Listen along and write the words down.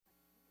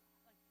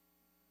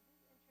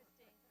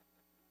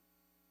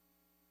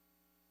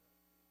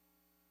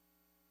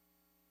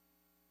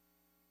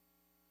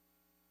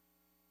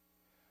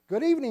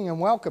Good evening and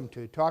welcome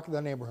to Talk of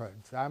the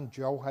Neighborhoods. I'm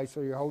Joe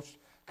Heisler, your host,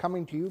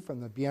 coming to you from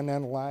the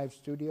BNN Live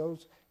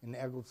studios in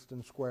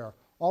Eggleston Square.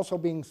 Also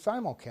being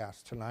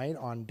simulcast tonight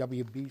on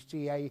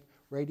WBCA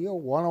Radio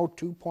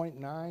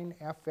 102.9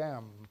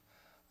 FM.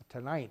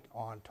 Tonight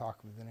on Talk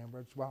of the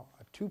Neighborhoods, well,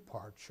 a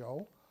two-part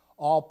show.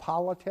 All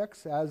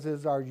politics, as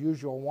is our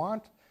usual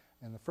wont.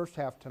 In the first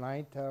half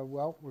tonight,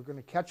 we're going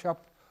to catch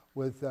up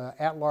with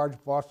at-large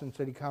Boston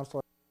City Councilor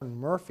Erin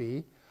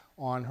Murphy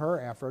on her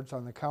efforts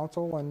on the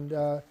council,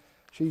 and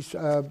she's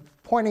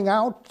pointing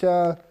out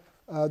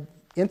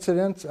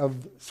incidents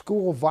of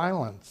school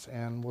violence,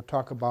 and we'll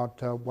talk about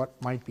what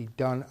might be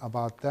done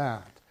about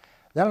that.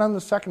 Then on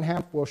the second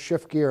half, we'll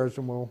shift gears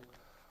and we'll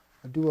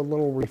do a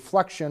little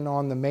reflection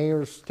on the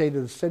mayor's State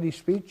of the City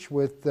speech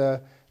with an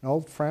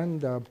old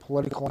friend,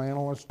 political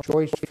analyst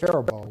Joyce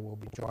Ferriabough will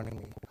be joining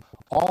me.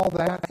 All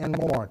that and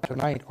more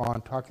tonight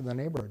on Talk of the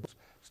Neighborhoods.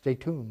 Stay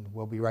tuned.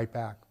 We'll be right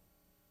back.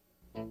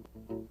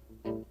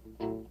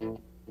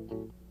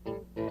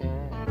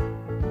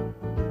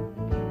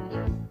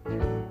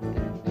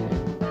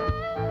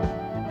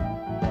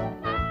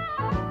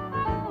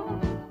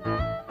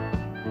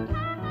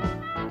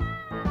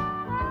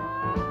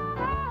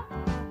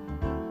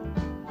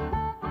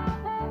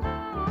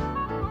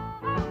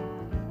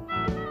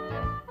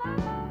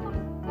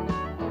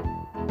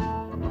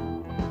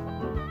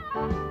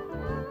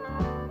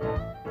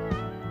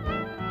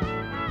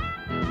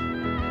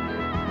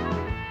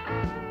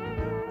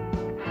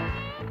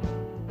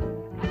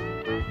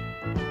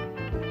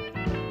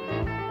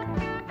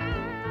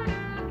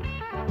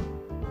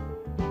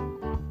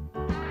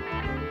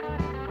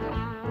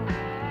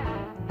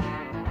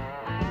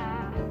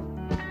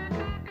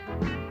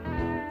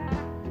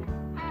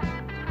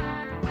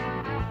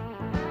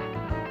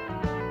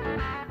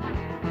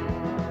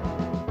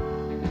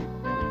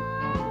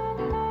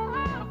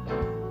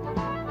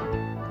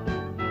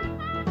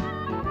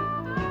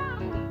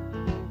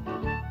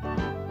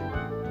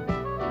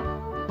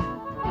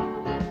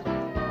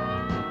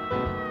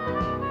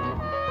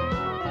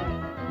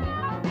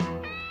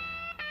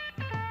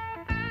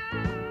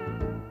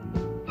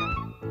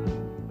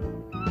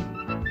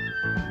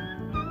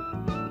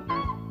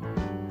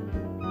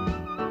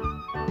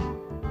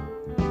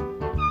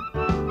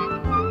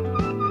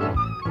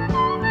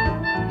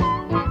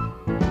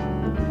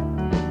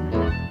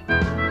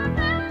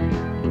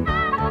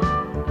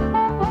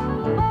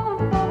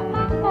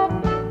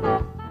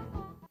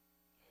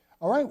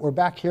 We're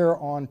back here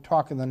on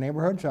Talk in the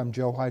Neighborhoods. I'm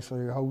Joe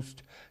Heisler, your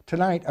host.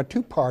 Tonight, a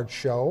two-part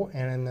show,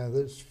 and in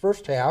this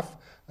first half,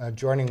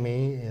 joining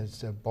me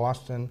is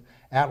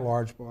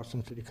at-large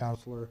Boston City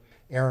Councilor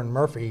Erin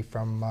Murphy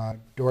from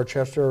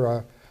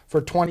Dorchester.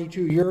 For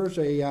 22 years,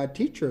 a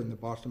teacher in the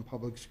Boston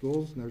Public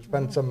Schools, and there's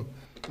been some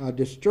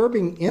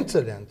disturbing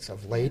incidents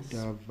of late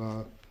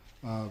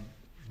of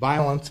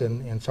violence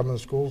in some of the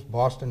schools,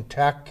 Boston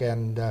Tech,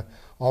 and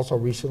also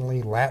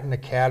recently Latin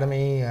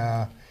Academy,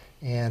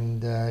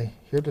 and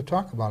here to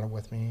talk about it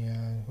with me,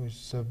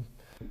 who's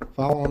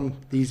following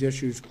these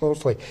issues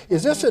closely.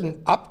 Is this an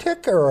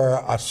uptick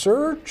or a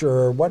surge,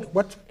 or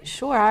what?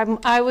 Sure,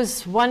 I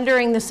was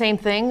wondering the same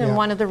thing, and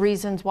one of the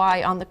reasons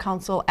why on the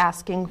council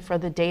asking for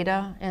the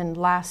data, and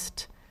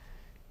last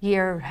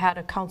year had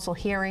a council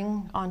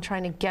hearing on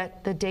trying to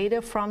get the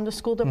data from the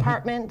school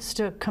departments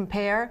to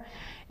compare.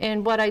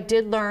 And what I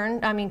did learn,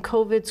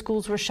 COVID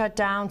schools were shut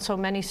down, so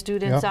many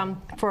students,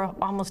 for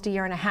almost a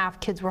year and a half,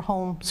 kids were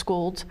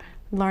homeschooled,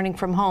 learning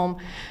from home.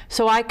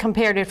 So I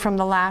compared it from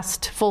the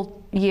last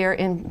full year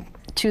in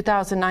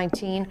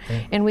 2019,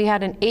 and we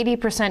had an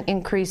 80%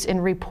 increase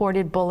in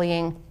reported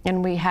bullying,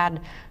 and we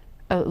had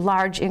a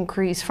large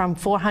increase from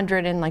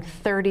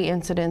 430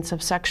 incidents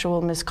of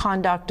sexual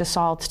misconduct,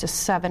 assaults, to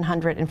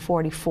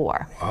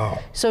 744. Wow.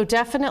 So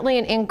definitely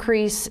an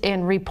increase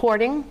in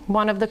reporting.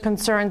 One of the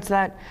concerns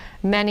that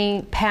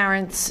many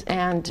parents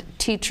and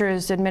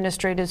teachers,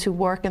 administrators who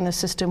work in the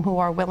system who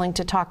are willing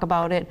to talk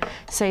about it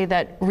say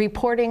that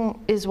reporting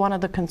is one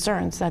of the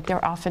concerns, that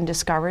they're often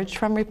discouraged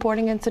from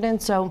reporting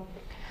incidents. So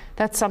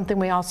that's something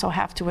we also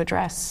have to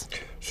address.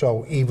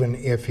 So even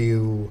if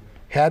you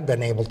had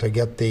been able to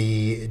get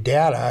the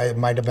data, it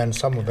might have been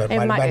some of it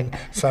might have been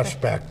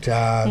suspect.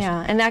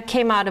 Yeah, and that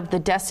came out of the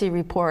DESE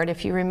report.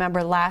 If you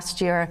remember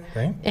last year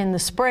in the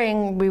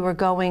spring, we were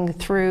going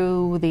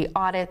through the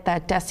audit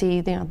that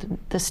DESE,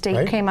 the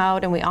state came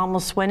out, and we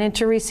almost went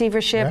into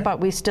receivership, but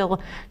we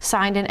still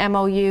signed an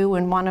MOU,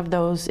 and one of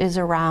those is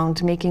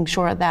around making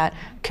sure that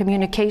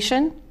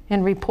communication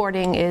and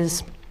reporting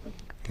is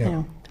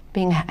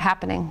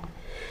happening.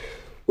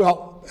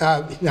 Well,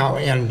 now,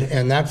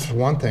 and that's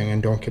one thing,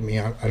 and don't get me,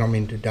 I don't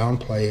mean to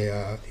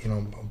downplay,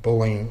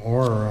 bullying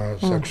or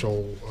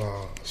sexual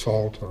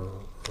assault or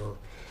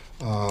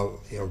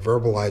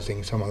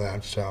verbalizing some of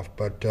that stuff,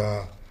 but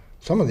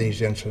some of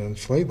these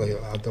incidents lately,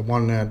 the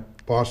one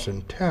at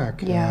Boston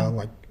Tech,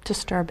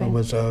 disturbing. It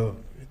was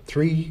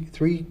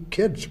three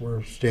kids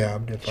were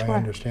stabbed, if I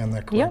understand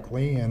that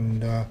correctly,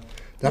 and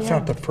that's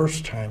not the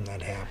first time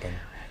that happened.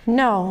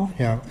 No,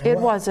 it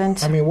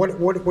wasn't. I mean, what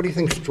do you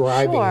think's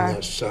driving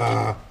this?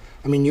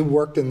 I mean, you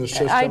worked in the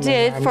system. I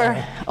did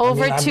for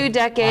over 2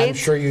 decades. I'm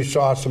sure you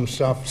saw some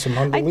stuff, some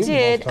unbelievable stuff.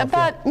 I did,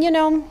 but you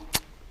know,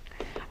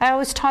 I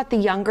always taught the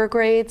younger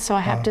grades, so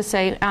I have to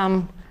say,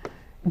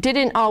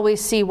 didn't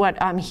always see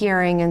what I'm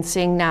hearing and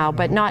seeing now,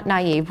 but not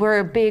naive. We're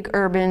a big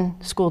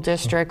urban school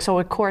district, so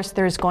of course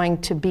there's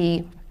going to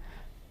be,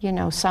 you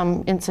know,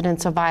 some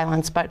incidents of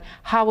violence, but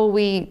how are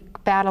we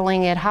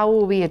battling it? How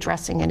are we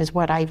addressing it is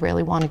what I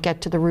really want to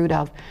get to the root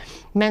of.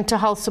 Mental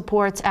health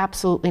support's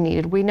absolutely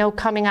needed. We know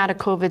coming out of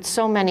COVID,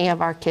 so many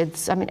of our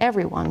kids, I mean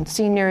everyone,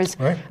 seniors,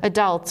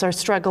 adults are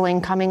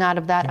struggling coming out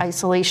of that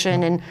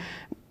isolation, and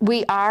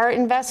we are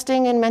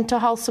investing in mental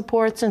health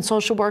supports and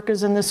social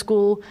workers in the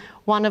school.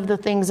 One of the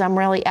things I'm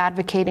really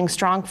advocating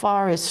strong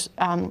for is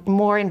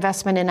more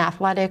investment in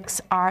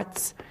athletics,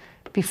 arts,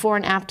 before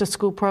and after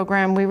school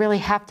program. We really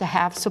have to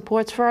have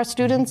supports for our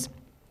students.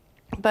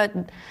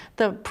 But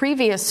the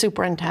previous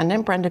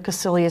superintendent, Brenda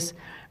Casilius,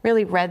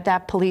 really read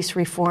that Police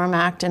Reform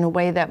Act in a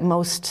way that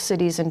most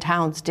cities and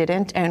towns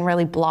didn't, and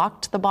really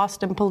blocked the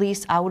Boston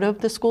Police out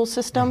of the school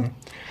system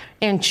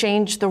and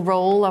changed the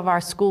role of our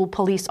school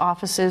police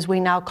officers. We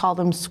now call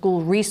them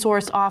school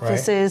resource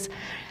officers.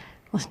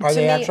 Are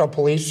they actual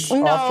police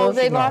officers? No,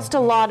 they lost a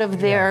lot of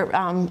their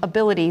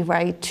ability,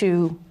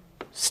 to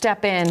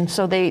step in.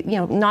 So they,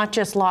 not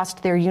just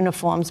lost their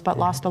uniforms, but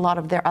lost a lot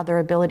of their other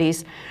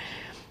abilities.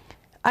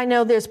 I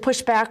know there's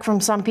pushback from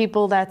some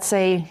people that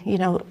say,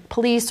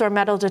 police or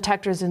metal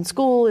detectors in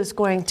school is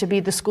going to be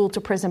the school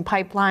to prison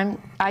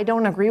pipeline. I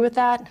don't agree with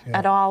that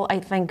at all. I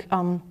think,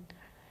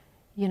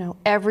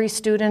 every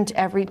student,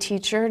 every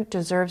teacher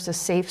deserves a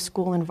safe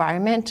school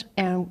environment.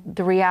 And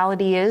the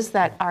reality is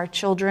that our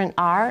children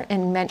are,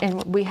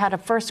 and we had a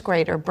first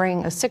grader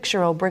bring a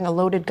 6-year-old bring a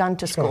loaded gun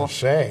to school. I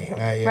was going to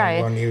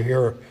say, when you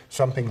hear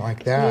something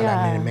like that,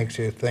 I mean, it makes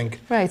you think.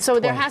 Right, so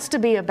there has to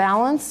be a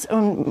balance.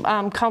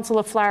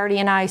 Councilor Flaherty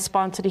and I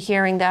sponsored a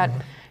hearing that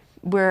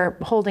we're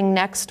holding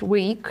next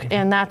week,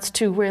 and that's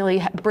to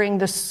really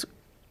bring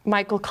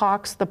Michael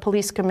Cox, the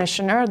police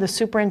commissioner, the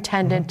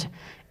superintendent,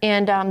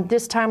 and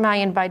this time I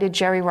invited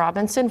Jerry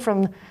Robinson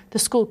from the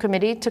school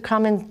committee to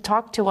come and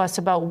talk to us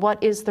about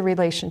what is the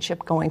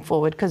relationship going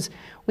forward, because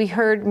we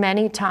heard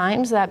many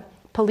times that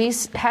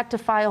police had to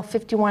file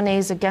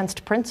 51As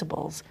against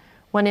principals.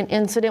 When an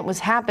incident was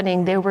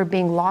happening, they were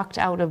being locked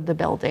out of the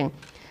building.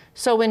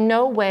 So in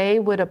no way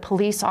would a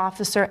police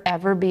officer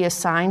ever be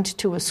assigned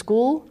to a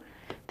school.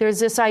 There's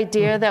this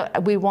idea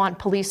that we want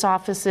police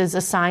officers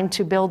assigned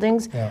to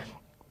buildings.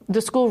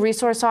 The school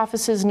resource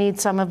officers need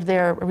some of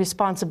their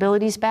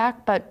responsibilities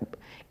back, but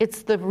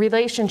it's the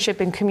relationship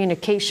and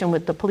communication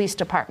with the police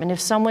department. If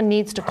someone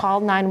needs to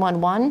call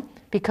 911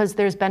 because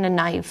there's been a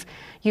knife,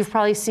 you've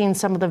probably seen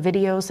some of the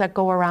videos that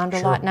go around a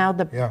lot now,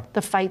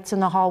 the fights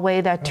in the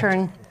hallway that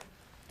turn.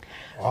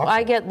 Awesome.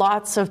 I get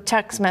lots of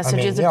text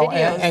messages and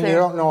videos. And you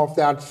don't know if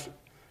that's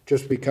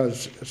just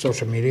because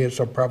social media is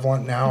so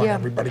prevalent now and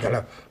everybody got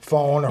a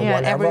phone or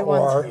whatever,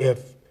 or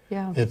if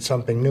it's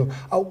something new.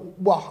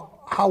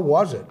 How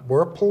was it?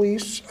 Were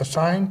police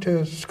assigned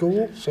to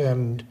schools?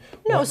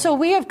 No, so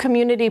we have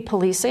community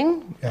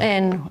policing,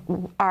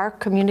 and our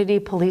community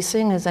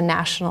policing is a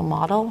national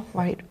model,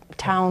 right?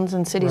 Towns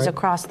and cities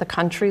across the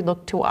country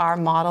look to our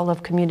model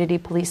of community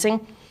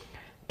policing.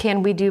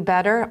 Can we do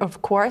better?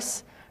 Of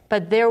course.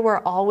 But there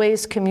were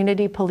always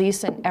community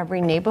police in every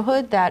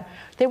neighborhood that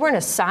they weren't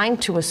assigned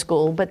to a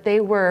school, but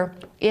they were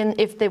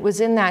if it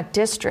was in that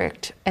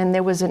district and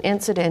there was an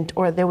incident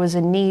or there was a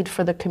need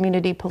for the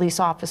community police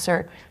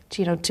officer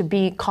to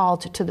be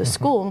called to the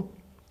school,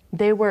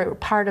 they were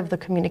part of the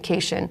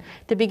communication.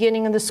 The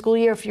beginning of the school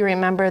year, if you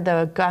remember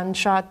the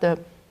gunshot that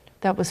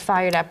was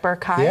fired at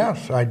Burke High.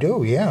 Yes, I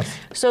do, yes.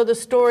 So the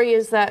story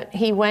is that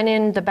he went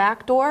in the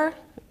back door,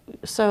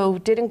 so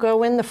didn't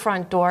go in the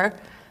front door,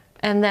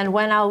 and then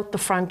went out the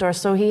front door.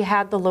 So he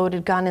had the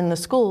loaded gun in the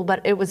school,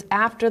 but it was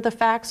after the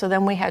fact. So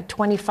then we had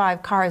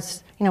 25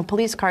 cars,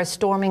 police cars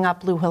storming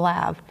up Blue Hill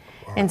Ave.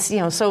 Wow. And,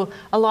 so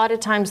a lot of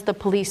times the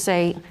police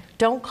say,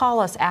 don't call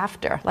us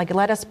after,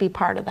 let us be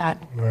part of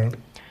that. Right.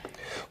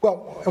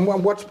 Well, and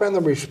what's been the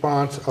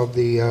response of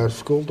the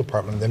school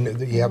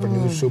department? You have a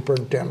new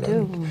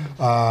superintendent.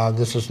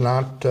 This is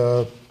not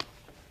Brenda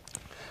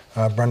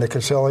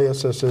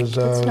Casilius. This is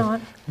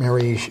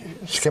Mary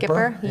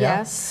Skipper.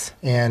 Yes.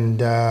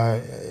 And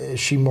is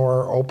she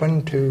more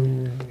open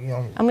to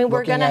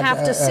we're going to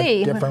have to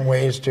see different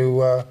ways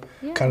to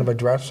kind of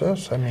address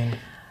this?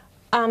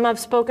 I've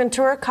spoken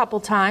to her a couple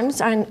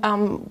times,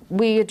 and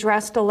we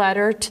addressed a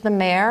letter to the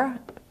mayor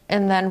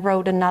and then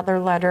wrote another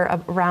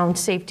letter around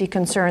safety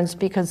concerns,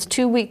 because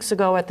 2 weeks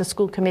ago at the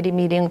school committee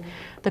meeting,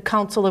 the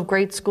Council of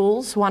Great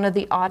Schools, one of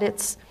the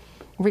audits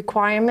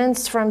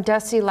requirements from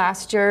DESE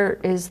last year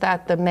is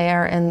that the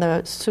mayor and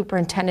the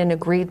superintendent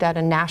agreed that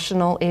a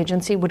national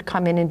agency would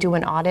come in and do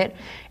an audit.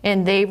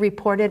 And they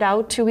reported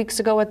out 2 weeks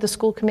ago at the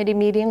school committee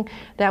meeting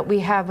that we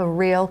have a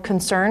real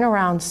concern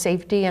around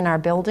safety in our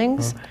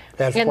buildings.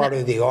 As part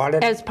of the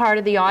audit? As part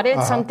of the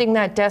audit, something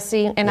that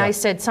DESE, and I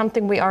said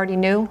something we already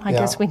knew. I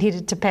guess we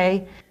needed to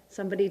pay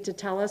somebody to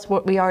tell us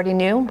what we already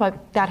knew,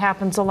 but that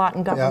happens a lot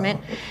in government.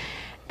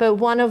 But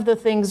one of the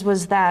things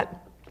was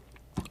that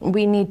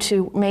we need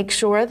to make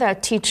sure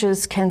that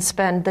teachers can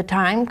spend the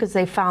time, because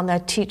they found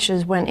that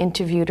teachers, when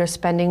interviewed, are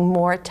spending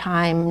more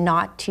time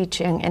not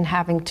teaching and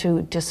having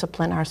to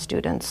discipline our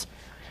students.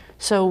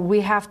 So we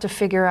have to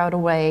figure out a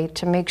way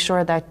to make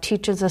sure that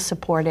teachers are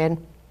supported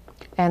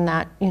and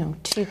that,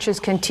 teachers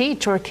can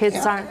teach, or kids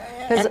aren't,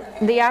 because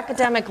the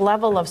academic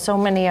level of so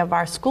many of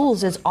our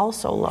schools is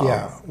also low.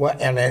 Yeah, well,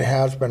 and it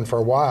has been for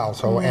a while.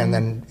 So, and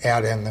then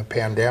add in the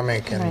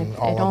pandemic and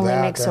all of that. It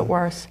only makes it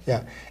worse.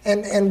 Yeah,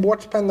 and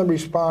what's been the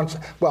response?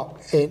 Well,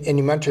 and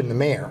you mentioned the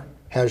mayor.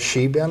 Has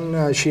she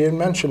been? She didn't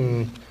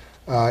mention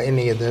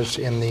any of this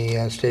in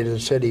the State of the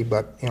City,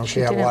 but she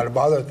had a lot of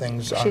other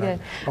things on her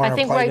I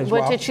think, plate as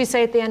well. What did she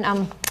say at the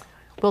end?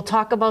 We'll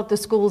talk about the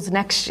schools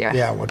next year.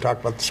 Yeah, we'll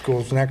talk about the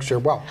schools next year.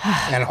 Well,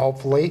 and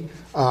hopefully,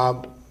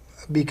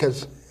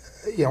 because,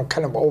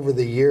 kind of over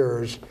the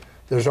years,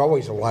 there's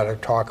always a lot of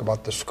talk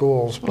about the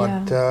schools,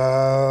 but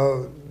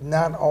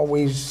not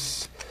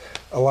always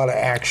a lot of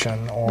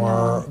action,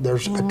 or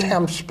there's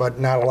attempts, but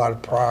not a lot,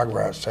 of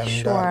progress.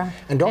 And,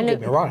 and don't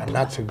get me wrong, I'm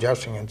not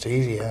suggesting it's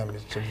easy. I mean,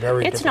 it's a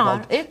very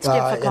difficult,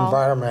 difficult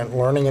environment,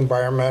 learning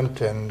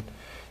environment,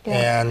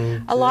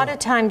 and a lot of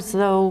times,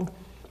 though.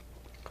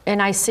 And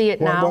I see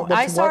it now.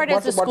 I started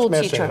as a school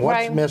teacher,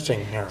 right? What's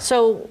missing here?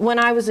 So when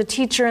I was a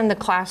teacher in the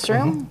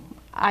classroom,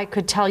 I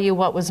could tell you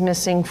what was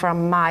missing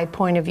from my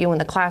point of view in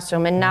the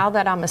classroom. And now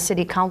that I'm a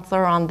city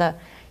councilor on the,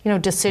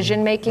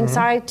 decision-making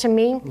side, to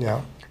me,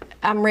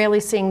 I'm really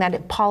seeing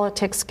that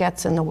politics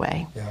gets in the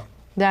way. Yeah.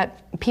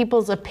 That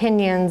people's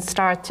opinions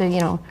start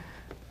to,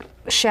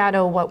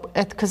 shadow what.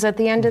 Because at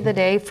the end of the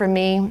day, for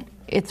me,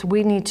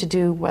 we need to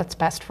do what's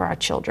best for our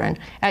children.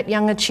 At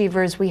Young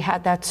Achievers, we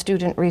had that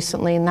student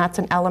recently, and that's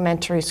an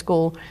elementary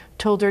school,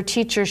 told her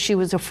teacher she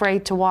was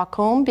afraid to walk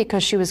home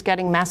because she was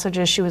getting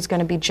messages she was going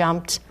to be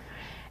jumped.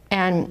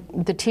 And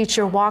the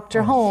teacher walked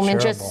her home,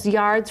 and just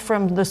yards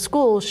from the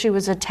school, she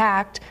was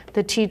attacked.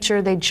 The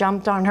teacher, they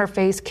jumped on her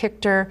face,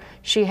 kicked her.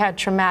 She had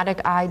traumatic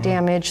eye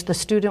damage. The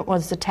student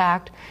was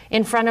attacked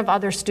in front of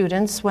other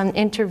students.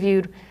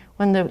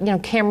 When the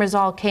cameras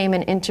all came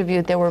and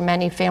interviewed, there were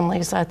many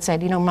families that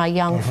said, my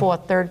young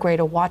fourth, third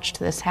grader watched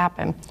this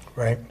happen.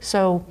 Right.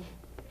 So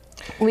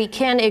we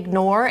can't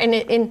ignore,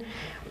 and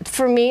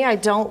for me, I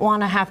don't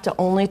want to have to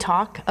only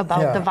talk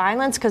about the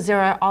violence, because there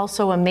are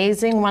also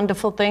amazing,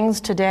 wonderful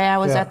things. Today I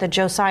was at the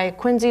Josiah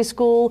Quincy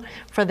School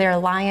for their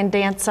lion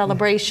dance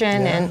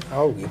celebration, and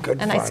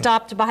I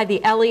stopped by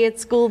the Elliott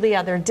School the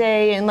other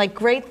day, and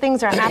great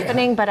things are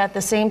happening, but at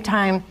the same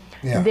time,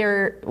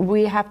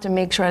 we have to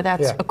make sure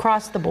that's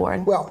across the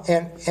board. Well,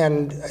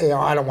 and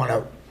I don't want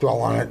to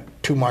dwell on it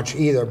too much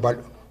either, but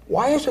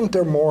why isn't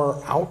there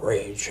more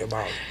outrage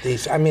about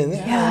these? I mean,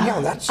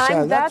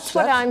 that's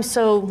what I'm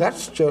so.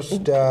 That's just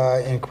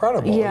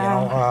incredible.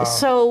 Yeah.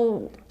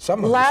 So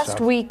last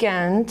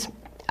weekend,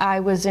 I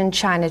was in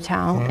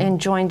Chinatown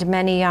and joined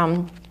many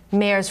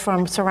mayors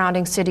from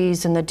surrounding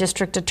cities and the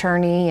district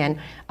attorney and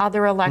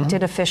other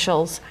elected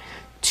officials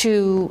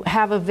to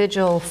have a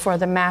vigil for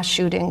the mass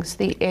shootings,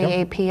 the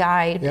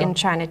AAPI in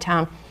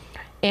Chinatown.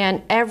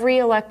 And every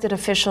elected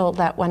official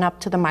that went up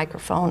to the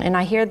microphone, and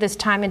I hear this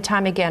time and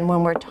time again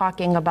when we're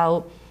talking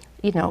about,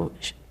 the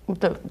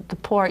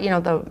poor,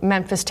 the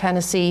Memphis,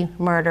 Tennessee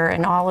murder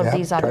and all of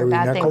these other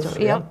bad things.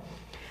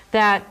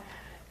 That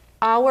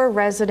our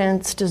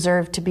residents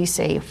deserve to be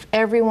safe.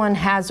 Everyone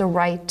has a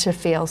right to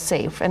feel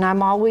safe. And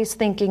I'm always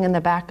thinking in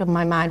the back of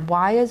my mind,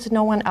 why is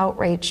no one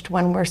outraged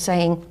when we're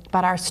saying,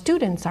 but our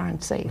students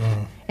aren't safe?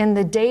 And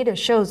the data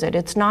shows it.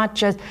 It's not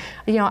just,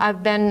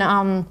 I've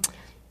been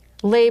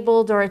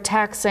labeled or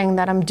attacked saying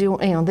that I'm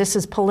doing, this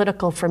is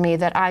political for me,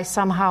 that I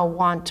somehow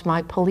want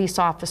my police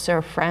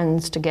officer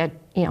friends to get,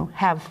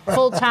 have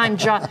full-time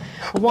job.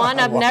 One,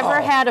 I've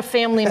never had a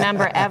family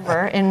member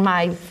ever in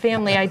my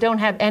family. I don't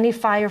have any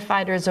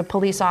firefighters or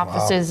police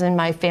officers in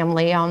my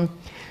family. Well,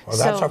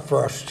 that's a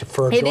first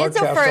for a Dorchester. It is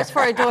a first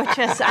for a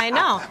Dorchester, I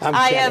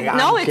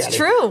know. It's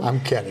true. I'm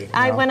kidding.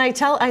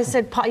 I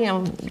said,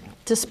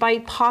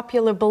 despite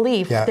popular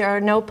belief, there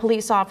are no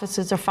police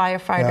officers or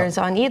firefighters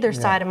on either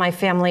side of my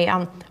family.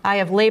 I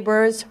have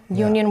laborers,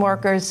 union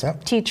workers,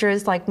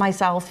 teachers like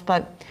myself,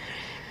 but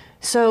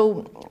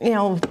so,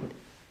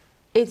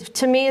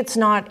 to me, it's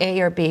not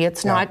A or B.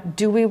 It's not,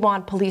 do we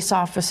want police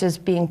officers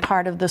being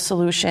part of the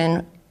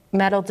solution?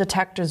 Metal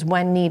detectors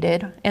when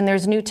needed. And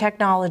there's new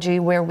technology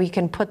where we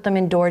can put them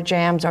in door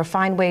jams or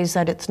find ways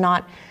that it's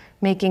not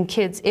making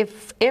kids,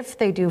 if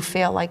they do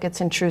feel like it's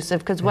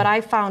intrusive. Because what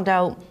I found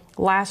out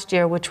last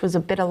year, which was a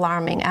bit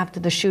alarming after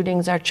the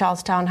shootings at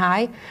Charlestown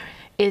High,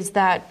 is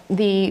that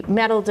the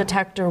metal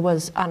detector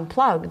was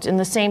unplugged. And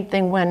the same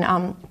thing when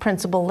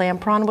Principal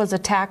Lampron was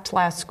attacked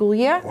last school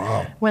year.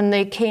 Wow. When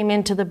they came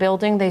into the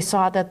building, they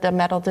saw that the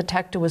metal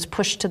detector was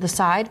pushed to the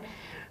side.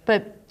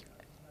 But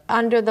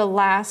under the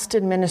last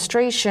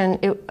administration,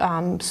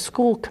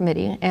 school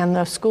committee and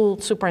the school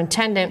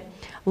superintendent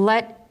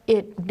let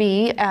it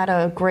be at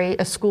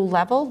a school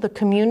level. The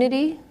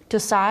community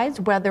decides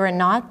whether or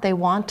not they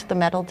want the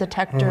metal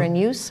detector in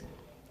use.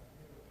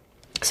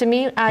 To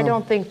me, I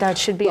don't think that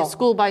should be a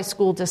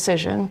school-by-school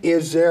decision.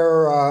 Is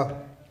there,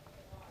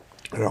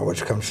 it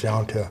always comes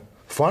down to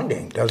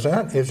funding,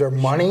 doesn't it? Is there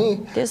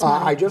money? There's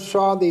money. I just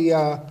saw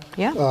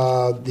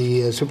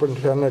the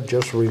superintendent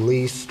just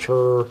released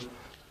her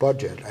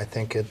budget. I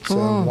think it's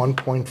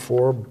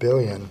 1.4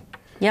 billion.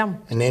 Yeah.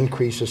 An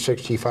increase of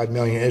 65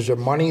 million. Is there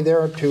money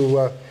there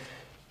to,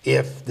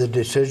 if the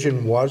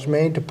decision was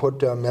made to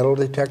put metal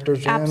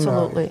detectors in?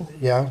 Absolutely.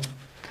 Yeah.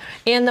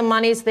 And the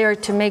money's there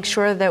to make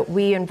sure that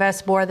we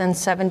invest more than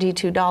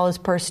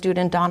 $72 per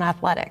student on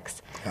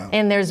athletics. Yeah.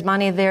 And there's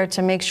money there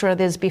to make sure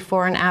there's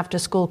before and after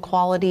school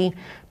quality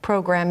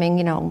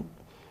programming,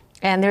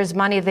 and there's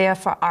money there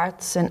for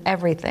arts and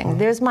everything.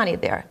 There's money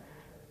there.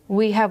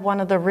 We have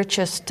one of the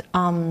richest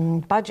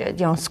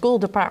school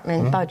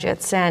department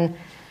budgets, and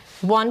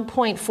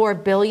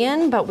 1.4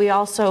 billion, but we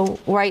also,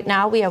 right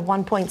now, we have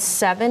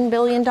 $1.7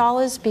 billion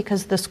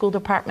because the school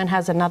department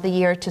has another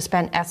year to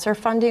spend ESSER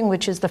funding,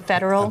 which is the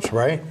federal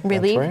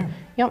relief. That's right.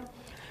 Yep.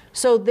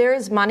 So there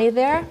is money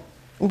there.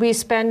 We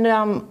spend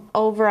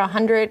over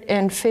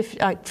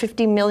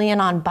 150 million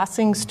on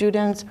busing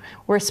students.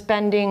 We're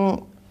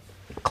spending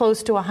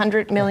close to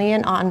 100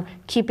 million on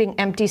keeping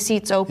empty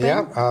seats open.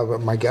 Yeah,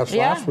 my guest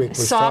last week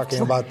was talking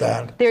about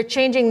that. They're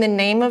changing the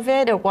name of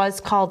it. It was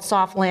called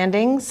Soft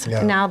Landings.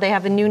 Yeah. Now they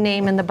have a new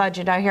name in the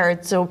budget, I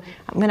heard. So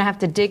I'm going to have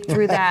to dig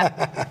through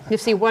that to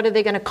see what are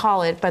they going to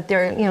call it. But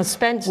they're,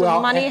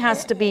 money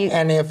has to be.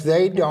 And if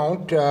they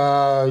don't,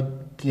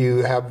 do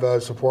you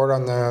have support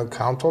on the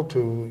council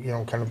to,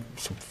 kind of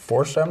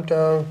force them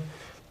to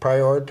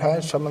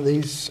prioritize some of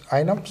these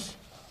items?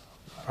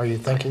 Are you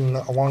thinking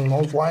along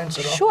those lines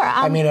at all? Sure.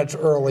 I mean, it's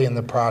early in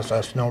the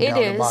process, no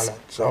doubt about it.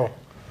 So.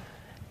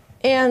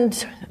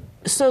 And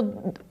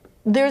so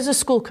there's a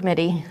school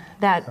committee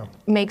that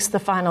makes the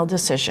final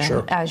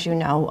decision, as you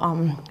know.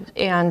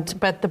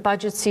 But the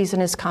budget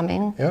season is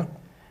coming. Yeah.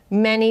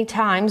 Many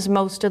times,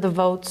 most of the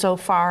votes so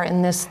far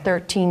in this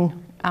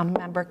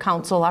 13-member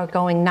council are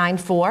going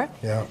 9-4.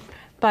 Yeah.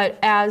 But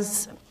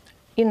as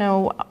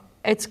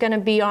it's going to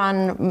be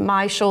on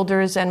my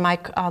shoulders and my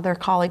other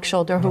colleague's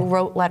shoulder who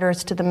wrote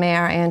letters to the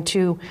mayor and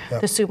to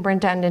the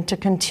superintendent to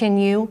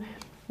continue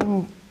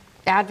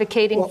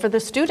advocating for the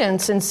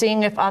students and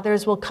seeing if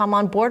others will come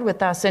on board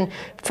with us. And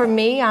for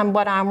me,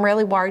 what I'm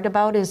really worried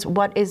about is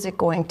what is it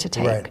going to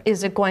take? Right.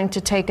 Is it going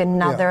to take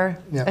another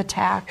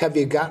attack? Have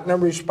you gotten a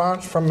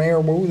response from Mayor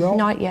Wu, though?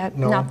 Not yet.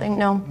 No. Nothing,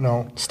 no.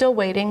 No. Still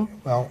waiting.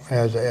 Well,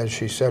 as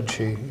she said,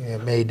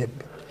 it may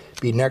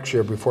be next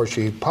year before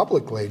she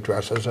publicly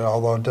addresses it,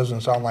 although it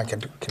doesn't sound like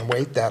it can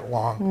wait that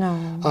long.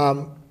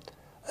 No.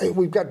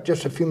 We've got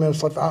just a few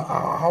minutes left.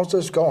 How's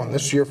this going?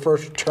 This is your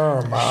first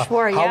term.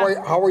 Sure,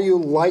 How are you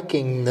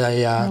liking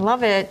the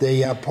love it.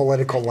 The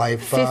political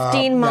life?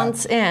 15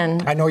 months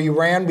in. I know you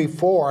ran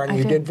before, and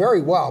you did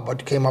very well,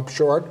 but came up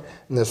short.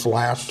 And this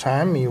last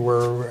time, you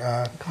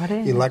were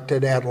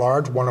elected at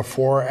large, one of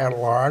 4 at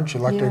large,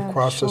 elected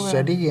across the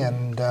city.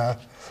 And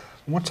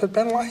what's it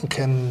been like?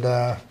 And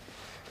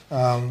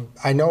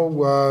I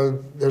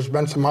know there's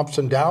been some ups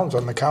and downs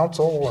on the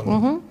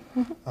council.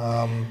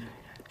 And,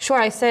 Sure,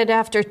 I said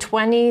after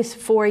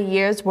 24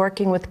 years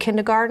working with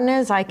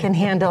kindergartners, I can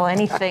handle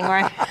anything,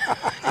 right?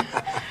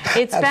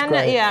 It's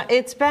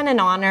been an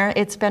honor.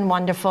 It's been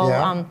wonderful.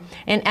 Yeah.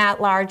 And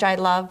at large, I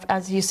love,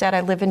 as you said,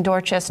 I live in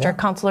Dorchester. Yeah.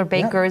 Councilor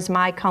Baker is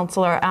my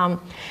councilor,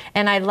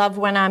 and I love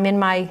when I'm in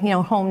my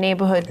home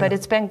neighborhood. But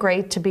it's been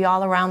great to be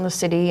all around the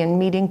city and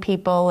meeting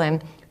people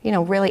and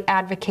really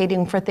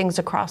advocating for things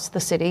across the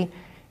city.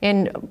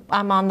 And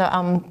I'm on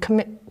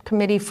the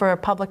Committee for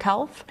Public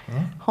Health,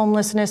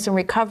 Homelessness and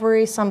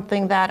Recovery,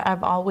 something that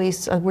I've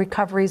always,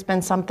 recovery's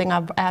been something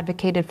I've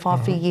advocated for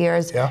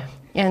years,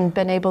 and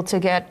been able to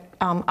get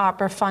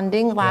ARPA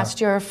funding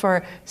last year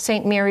for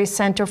St. Mary's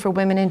Center for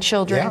Women and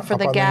Children for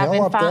the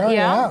Gavin Foundation.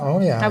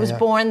 I was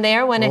born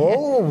there when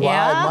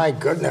my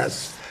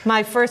goodness.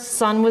 My first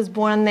son was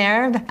born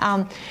there.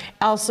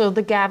 Also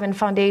the Gavin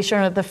Foundation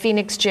or the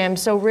Phoenix Gym.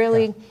 So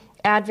really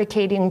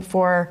advocating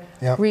for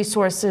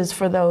resources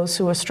for those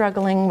who are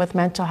struggling with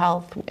mental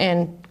health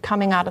and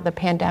coming out of the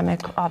pandemic,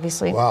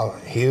 obviously. Well,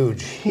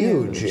 huge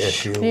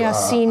issue. Yeah,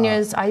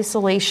 seniors,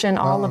 isolation,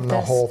 all of this.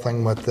 The whole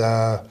thing with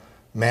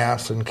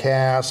mass and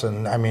CAS,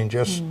 and I mean,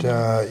 just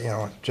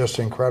just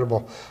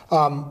incredible.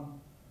 I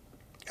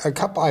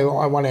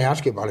want to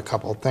ask you about a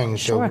couple of things.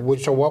 Sure.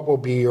 So what will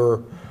be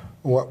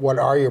what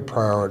are your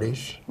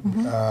priorities?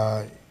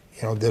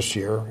 This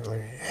year,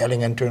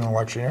 heading into an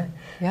election year?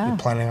 Yeah. You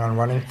planning on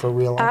running for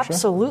re-election?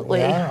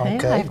 Absolutely. Yeah,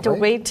 okay, I have to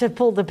wait to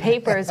pull the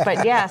papers,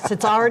 but yes,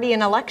 it's already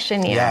an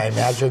election year. Yeah,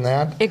 imagine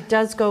that. It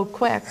does go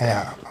quick.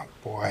 Yeah,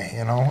 boy,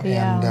 and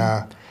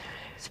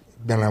it's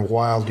been a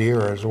wild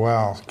year as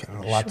well.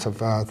 Lots of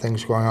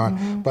things going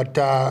on. But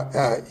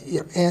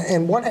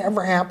and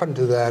whatever happened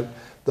to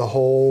the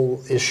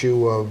whole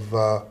issue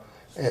of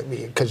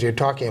because you're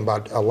talking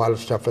about a lot of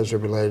stuff as it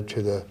related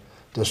to the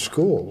the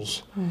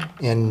schools,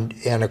 and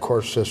of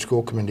course the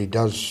school committee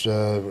does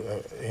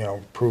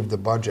approve the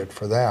budget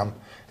for them,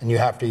 and you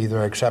have to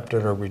either accept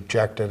it or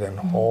reject it in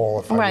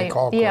whole, if I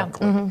recall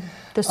correctly.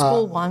 The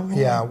school one.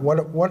 Yeah.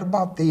 What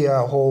about the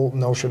whole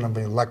notion of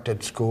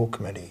elected school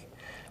committee?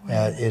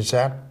 Is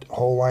that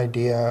whole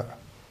idea?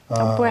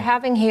 We're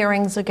having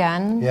hearings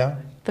again. Yeah.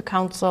 The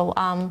council.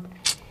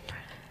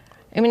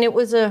 It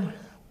was a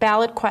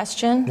ballot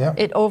question. Yeah.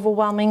 It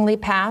overwhelmingly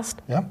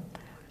passed. Yeah.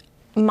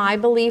 My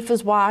belief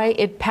is why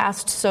it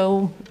passed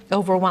so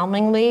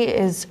overwhelmingly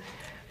is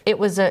it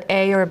was a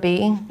A or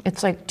B.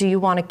 It's like, do you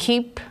want to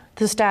keep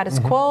the status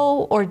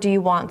quo or do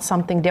you want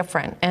something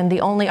different? And the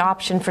only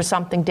option for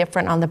something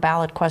different on the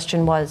ballot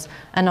question was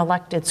an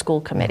elected school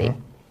committee.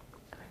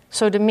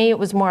 So to me, it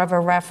was more of a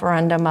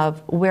referendum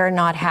of we're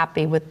not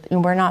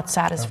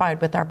satisfied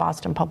with our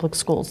Boston Public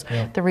Schools.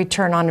 The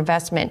return on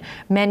investment.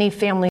 Many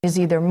families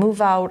either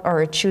move out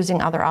or are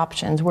choosing other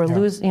options.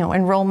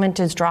 Enrollment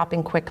is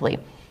dropping quickly.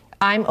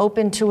 I'm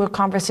open to a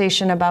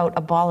conversation about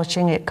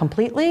abolishing it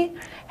completely,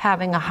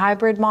 having a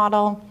hybrid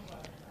model.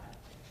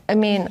 I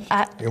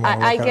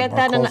get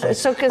that.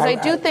 Because I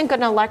do think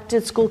an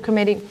elected school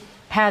committee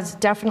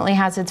definitely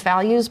has its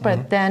values,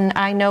 but then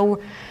I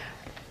know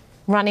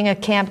running a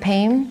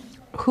campaign,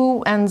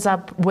 who ends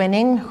up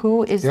winning,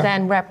 who is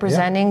then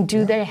representing,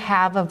 do they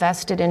have a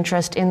vested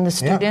interest in the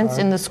students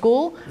in the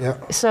school?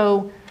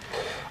 So.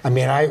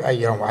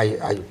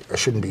 I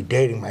shouldn't be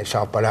dating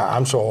myself, but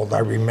I'm so old. I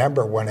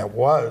remember when it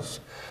was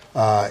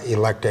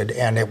elected,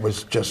 and it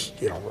was just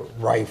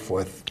rife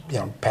with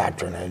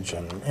patronage,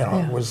 and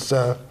it was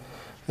a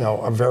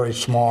very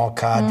small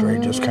cadre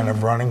just kind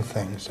of running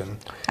things. And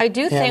I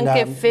do think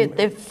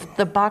if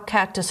the buck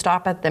had to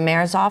stop at the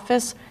mayor's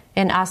office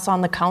and us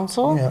on the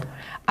council,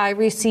 I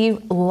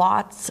receive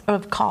lots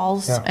of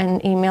calls and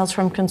emails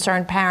from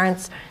concerned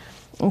parents.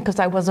 Because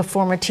I was a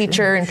former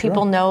teacher, and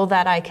people know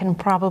that I can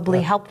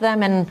probably help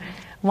them. And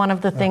one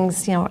of the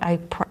things I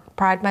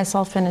pride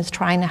myself in is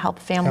trying to help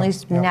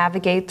families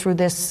navigate through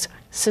this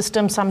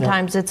system.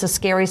 Sometimes it's a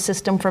scary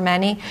system for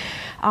many.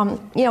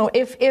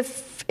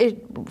 If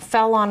it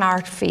fell on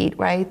our feet,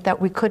 right,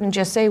 that we couldn't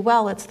just say,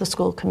 well, it's the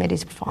school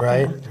committee's fault.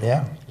 Right.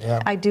 Yeah.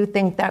 I do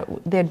think that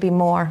there'd be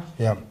more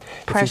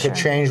pressure. If you could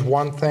change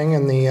one thing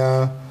in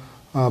the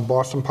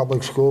Boston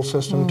public school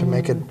system to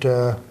make it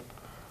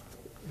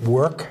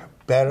work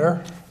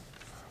better,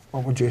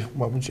 what would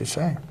you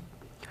say?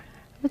 I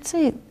would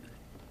say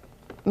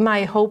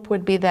my hope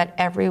would be that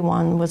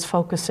everyone was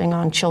focusing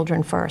on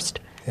children first.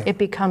 It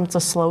becomes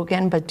a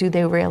slogan, but do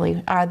they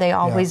really? Are they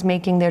always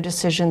making their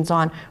decisions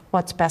on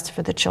what's best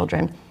for the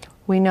children?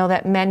 We know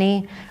that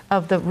many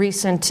of the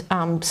recent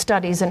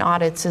studies and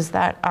audits is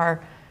that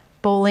our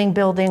bowling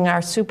building,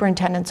 our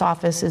superintendent's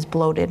office is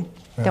bloated.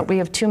 That we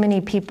have too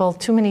many people,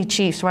 too many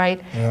chiefs,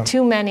 right?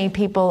 Too many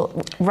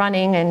people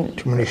running and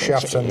too many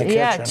chefs in the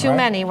kitchen. Too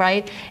many,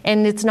 right?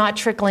 And it's not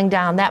trickling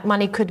down. That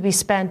money could be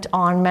spent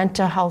on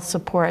mental health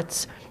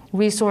supports,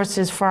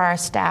 resources for our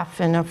staff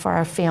and for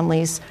our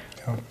families,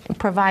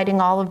 providing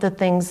all of the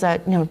things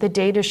that the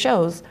data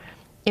shows.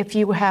 If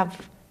you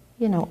have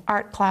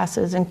art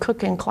classes and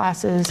cooking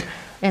classes,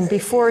 and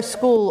before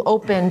school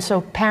opens,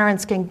 so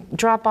parents can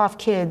drop off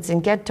kids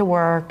and get to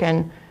work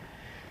and.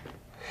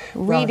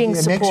 Reading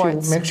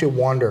supports. It makes you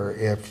wonder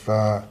if,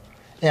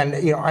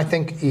 I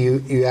think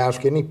you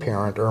ask any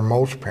parent, or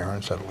most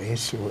parents at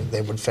least,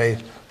 they would say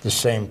the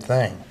same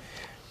thing.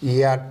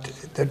 Yet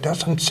there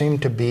doesn't seem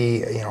to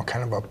be,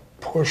 kind of a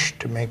push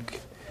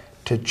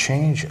to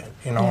change it,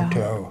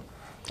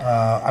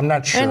 I'm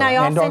not sure.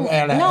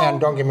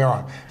 And don't get me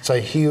wrong, it's a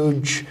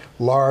huge,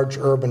 large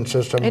urban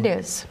system. It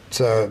is.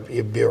 It's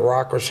a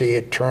bureaucracy.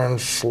 It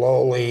turns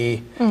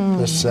slowly.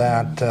 This,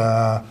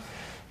 that.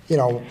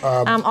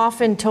 I'm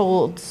often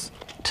told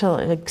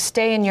to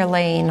stay in your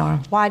lane, or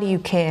why do you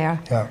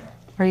care?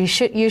 Or you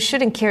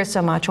shouldn't care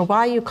so much, or why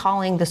are you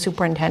calling the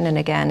superintendent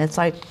again? It's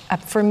like,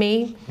 for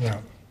me,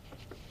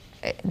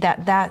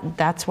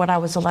 that's what I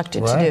was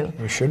elected to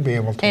do. You should be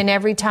able to. And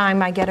every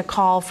time I get a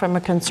call from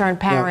a concerned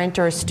parent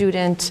or a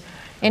student,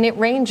 and it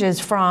ranges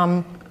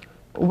from,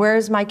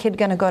 where's my kid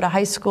going to go to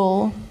high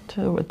school,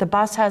 to the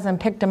bus hasn't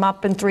picked him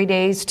up in 3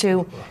 days,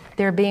 to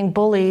they're being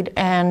bullied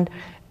and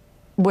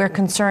we're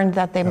concerned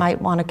that they might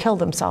want to kill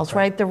themselves,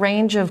 right? The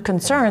range of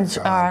concerns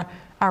are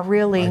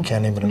really... I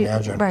can't even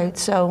imagine. Right,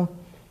 so...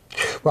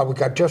 Well, we've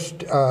got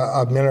just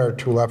a minute or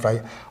two left.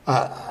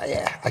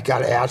 I got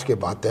to ask you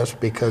about this,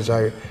 because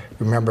I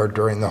remember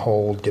during the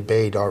whole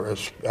debate, or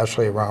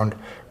especially around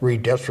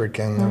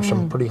redistricting, there were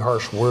some pretty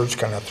harsh words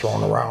kind of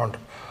thrown around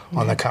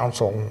on the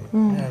council.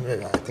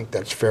 And I think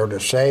that's fair to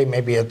say.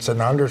 Maybe it's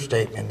an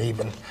understatement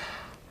even.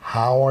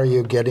 How are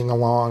you getting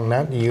along?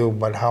 Not you,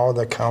 but how are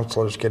the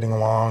councilors getting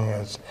along?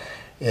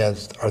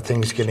 Are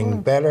things getting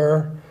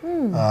better?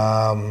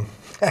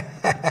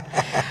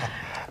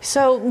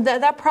 So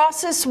that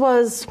process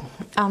was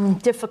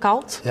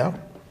difficult. Yeah.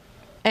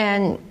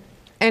 And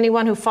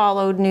anyone who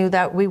followed knew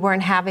that we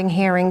weren't having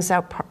hearings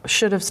that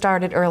should have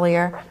started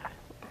earlier.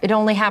 It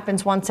only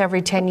happens once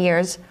every 10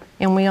 years,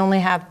 and we only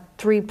have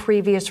 3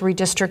 previous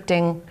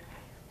redistricting,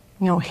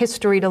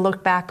 history to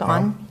look back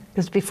on.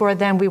 Because before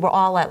then, we were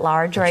all at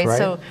large, right?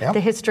 So the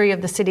history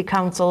of the city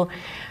council.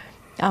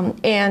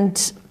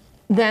 And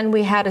then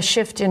we had a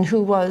shift in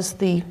who was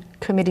the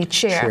committee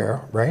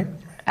chair. Right.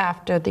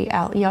 After the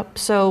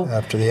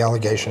after the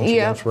allegations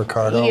against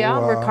Ricardo.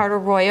 Ricardo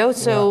Arroyo.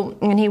 So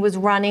and he was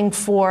running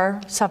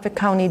for Suffolk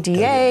County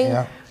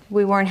DA.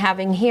 We weren't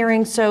having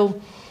hearings. So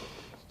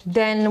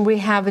then we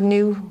have a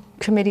new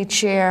committee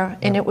chair,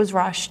 and it was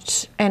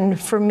rushed. And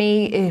for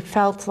me, it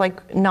felt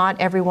like not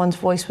everyone's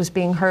voice was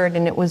being heard,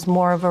 and it was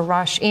more of a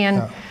rush.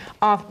 And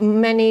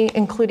many,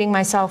 including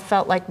myself,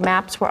 felt like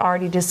maps were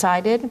already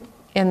decided,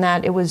 and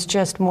that it was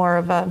just more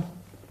of a,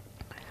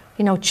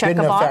 check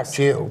a box. Didn't affect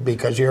you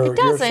because you're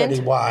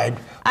citywide.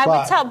 I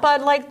would tell,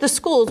 but like the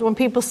schools, when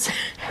people say,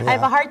 I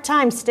have a hard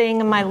time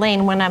staying in my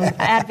lane when I'm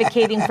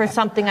advocating for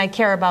something I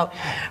care about.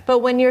 But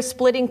when you're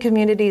splitting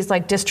communities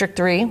like District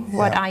 3,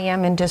 what I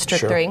am in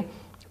District 3,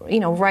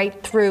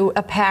 right through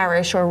a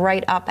parish or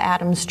right up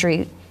Adams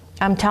Street,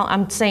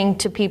 I'm saying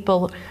to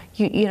people,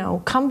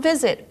 come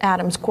visit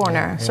Adams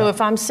Corner. So if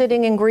I'm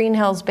sitting in Green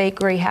Hills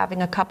Bakery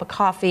having a cup of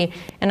coffee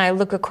and I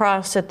look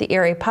across at the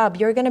Erie Pub,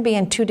 you're going to be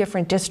in 2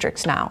 different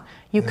districts now.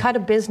 You cut a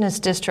business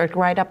district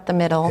right up the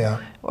middle.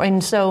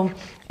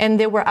 And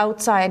there were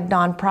outside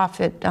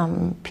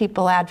nonprofit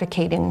people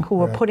advocating who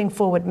were putting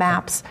forward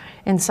maps,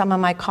 and some of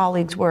my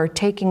colleagues were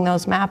taking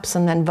those maps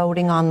and then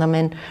voting on them,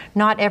 and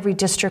not every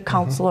district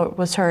councilor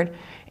was heard.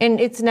 And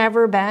it's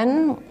never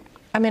been,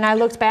 I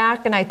looked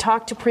back and I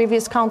talked to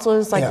previous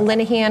councilors like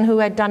Linehan, who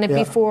had done it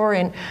before,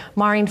 and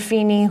Maureen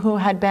Feeney, who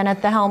had been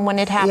at the helm when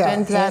it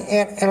happened.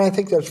 And I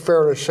think that's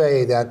fair to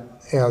say that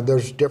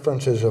there's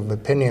differences of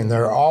opinion.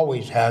 There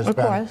always has been.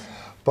 Of course.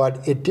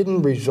 But it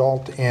didn't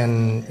result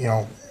in,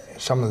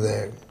 some of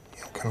the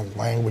kind of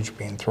language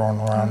being thrown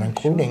around,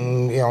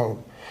 including,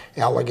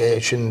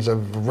 allegations of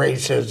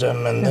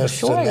racism and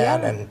this and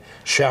that, and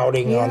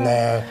shouting on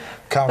the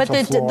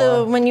council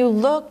floor. When you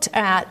looked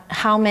at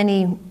how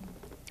many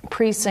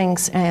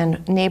precincts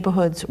and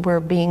neighborhoods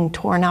were being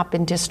torn up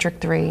in District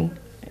 3,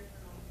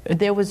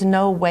 there was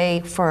no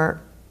way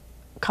for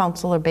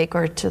Councilor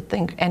Baker to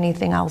think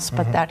anything else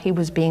but that he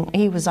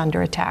was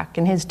under attack,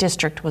 and his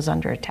district was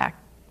under attack.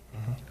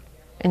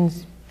 And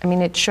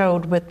it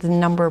showed with the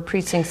number of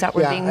precincts that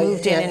were being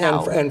moved in and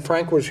out. And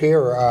Frank was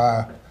here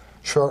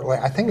shortly,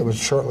 I think it was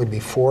shortly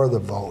before the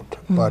vote,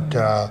 but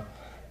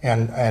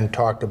and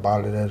talked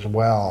about it as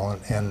well,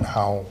 and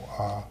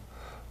how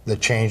the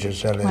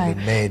changes that had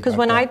been made. Because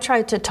when I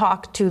tried to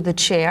talk to the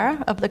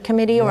chair of the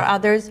committee or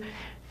others,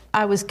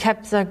 I was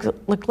kept like,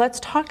 look, let's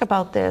talk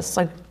about this.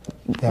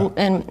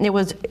 And it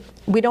was,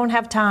 we don't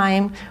have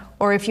time,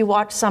 or if you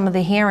watch some of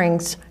the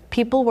hearings,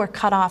 people were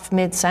cut off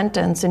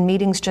mid-sentence and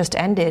meetings just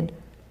ended,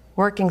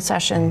 working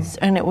sessions,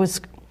 and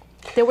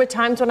there were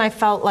times when I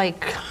felt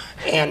like...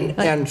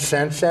 And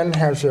since then,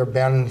 has there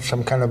been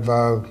some kind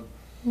of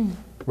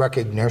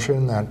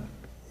recognition that,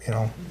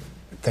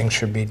 things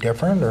should be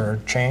different or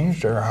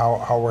changed, or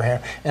how we're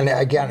handling? And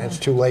again, it's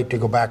too late to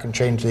go back and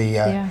change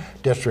the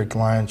district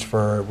lines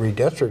for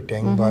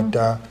redistricting,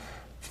 but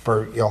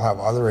you'll have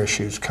other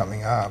issues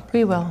coming up.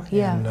 We will,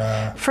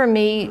 And, for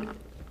me,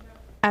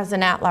 as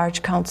an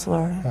at-large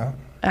councilor,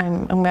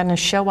 I'm going to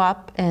show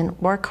up and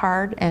work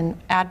hard and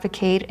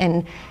advocate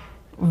and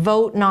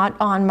vote not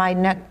on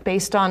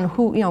based on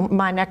who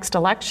my next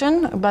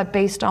election, but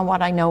based on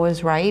what I know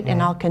is right,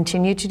 and I'll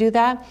continue to do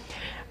that.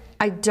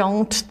 I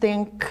don't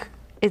think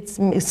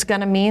it's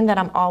going to mean that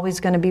I'm always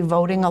going to be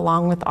voting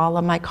along with all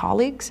of my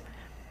colleagues,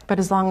 but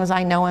as long as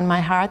I know in my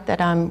heart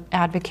that I'm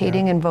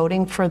advocating and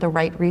voting for the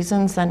right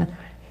reasons, and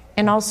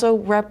also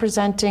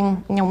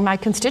representing my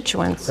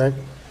constituents. Right.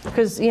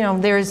 Because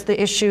there's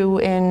the issue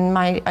in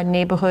my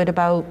neighborhood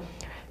about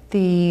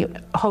the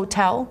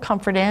hotel,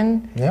 Comfort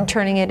Inn,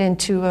 turning it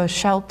into a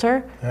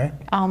shelter. Right.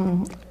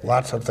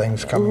 Lots of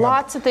things coming up.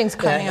 Lots of things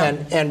coming up.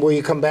 And will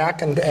you come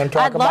back and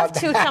talk about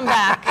that? I'd love to come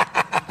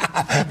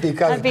back.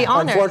 Because I'd be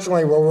honored.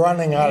 Unfortunately, we're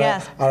running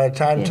out of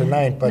time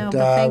tonight. But,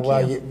 thank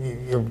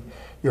you.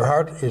 Your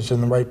heart is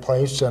in the right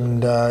place,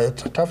 and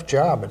it's a tough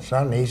job. It's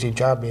not an easy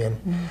job. You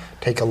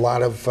take a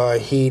lot of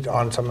heat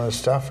on some of the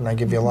stuff, and I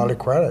give you a lot of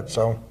credit.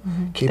 So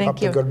keep up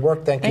the good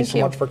work. Thank you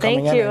so much for coming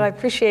in. Thank you. I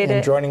appreciate it.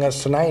 And joining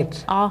us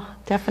tonight. Oh,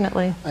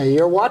 definitely.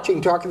 You're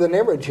watching Talk of the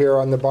Neighborhood here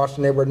on the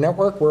Boston Neighborhood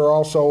Network. We're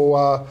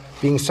also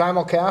being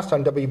simulcast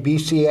on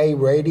WBCA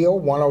Radio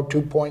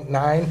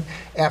 102.9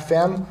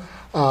 FM.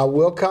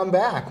 We'll come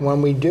back.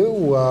 When we do,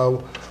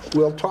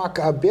 we'll talk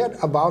a bit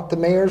about the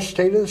mayor's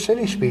State of the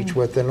City speech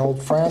with an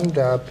old friend,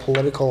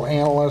 political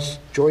analyst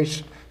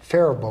Joyce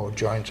Ferriabough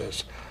joins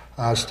us.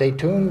 Stay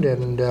tuned,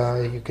 and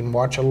you can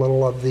watch a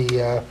little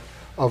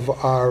of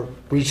our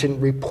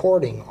recent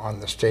reporting on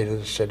the State of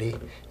the City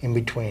in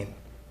between.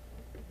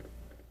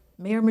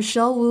 Mayor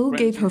Michelle Wu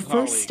gave her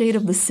first State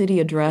of the City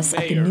address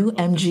at the new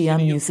MGM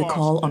Music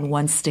Hall on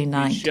Wednesday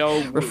night,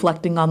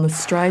 reflecting on the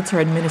strides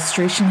her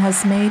administration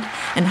has made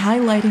and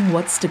highlighting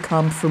what's to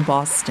come for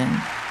Boston.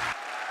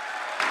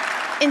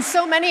 In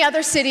so many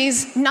other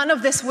cities, none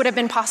of this would have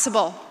been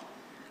possible.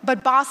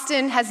 but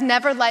Boston has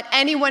never let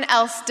anyone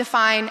else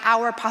define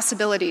our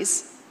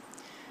possibilities.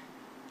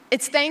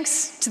 It's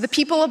thanks to the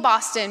people of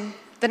Boston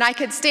that I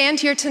could stand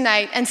here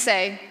tonight and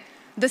say,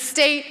 the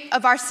state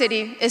of our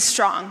city is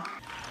strong.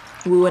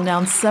 Wu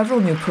announced several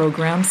new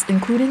programs,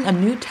 including a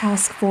new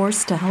task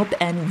force to help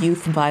end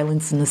youth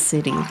violence in the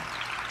city.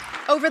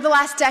 Over the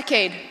last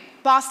decade,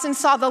 Boston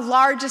saw the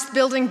largest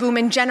building boom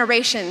in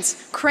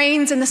generations,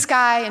 cranes in the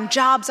sky and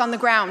jobs on the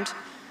ground.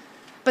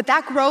 But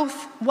that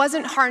growth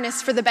wasn't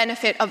harnessed for the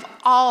benefit of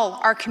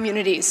all our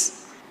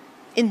communities.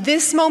 In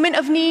this moment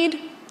of need,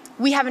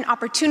 we have an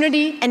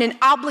opportunity and an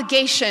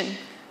obligation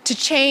to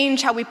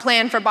change how we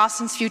plan for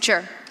Boston's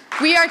future.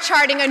 We are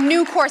charting a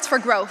new course for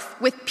growth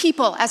with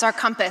people as our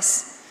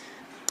compass.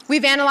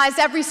 We've analyzed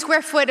every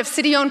square foot of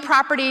city-owned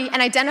property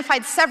and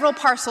identified several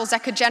parcels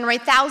that could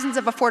generate thousands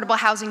of affordable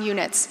housing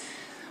units.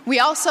 We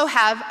also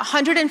have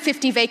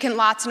 150 vacant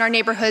lots in our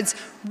neighborhoods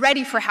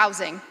ready for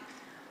housing.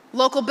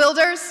 Local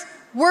builders,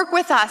 work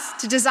with us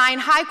to design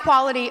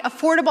high-quality,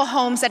 affordable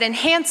homes that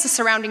enhance the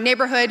surrounding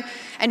neighborhood,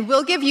 and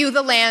we'll give you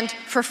the land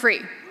for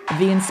free.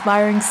 The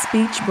inspiring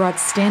speech brought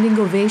standing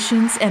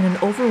ovations and an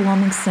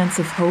overwhelming sense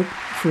of hope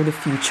for the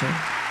future.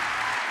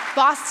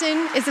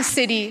 Boston is a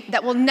city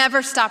that will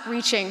never stop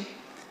reaching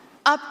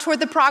up toward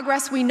the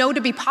progress we know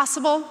to be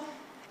possible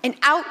and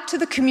out to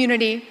the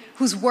community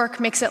whose work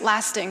makes it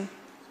lasting.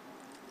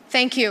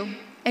 Thank you,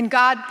 and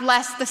God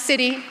bless the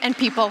city and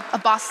people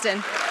of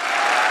Boston.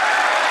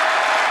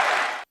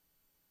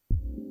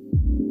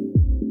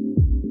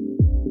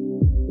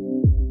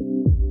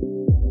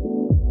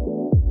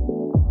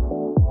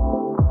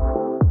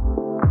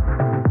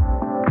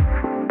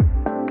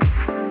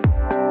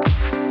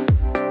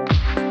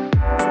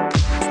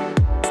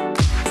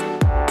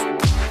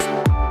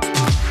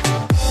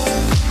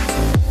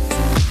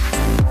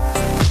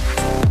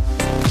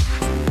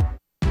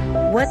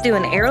 What do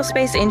an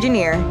aerospace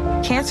engineer,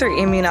 cancer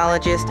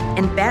immunologist,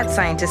 and bat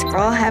scientist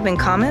all have in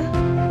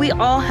common? We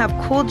all have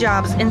cool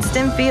jobs in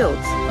STEM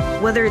fields.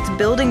 Whether it's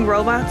building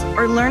robots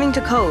or learning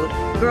to code,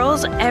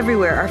 girls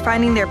everywhere are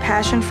finding their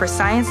passion for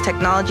science,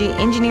 technology,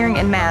 engineering,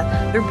 and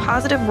math through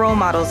positive role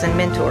models and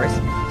mentors.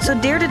 So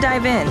dare to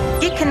dive in,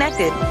 get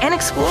connected, and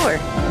explore.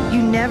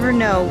 You never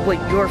know what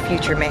your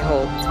future may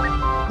hold.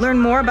 Learn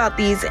more about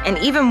these and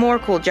even more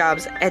cool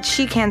jobs at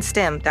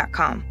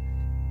shecanstem.com.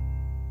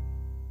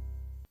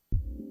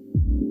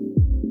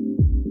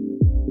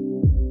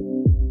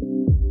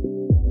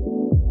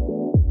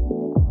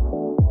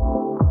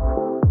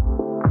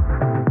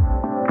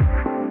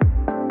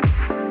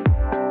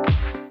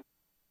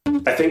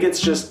 I think it's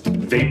just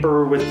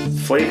vapor with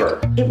flavor.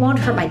 It won't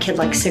hurt my kid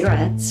like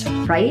cigarettes,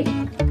 right?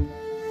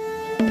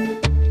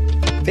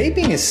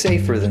 Vaping is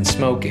safer than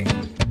smoking,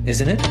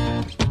 isn't it?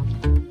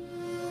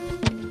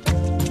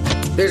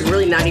 There's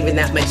really not even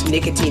that much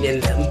nicotine in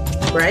them,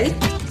 right?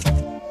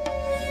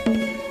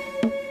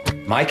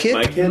 My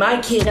kid?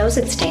 My kid knows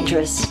it's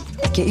dangerous.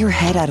 Get your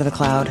head out of the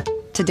cloud.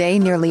 Today,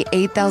 nearly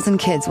 8,000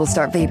 kids will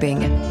start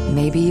vaping,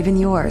 maybe even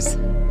yours.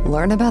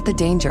 Learn about the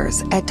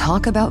dangers at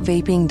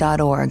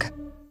talkaboutvaping.org.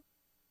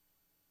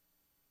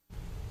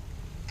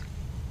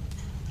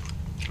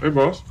 Hey,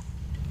 boss.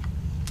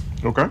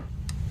 You okay?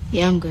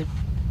 Yeah, I'm good.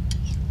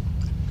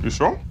 You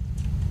sure?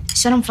 I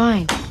said I'm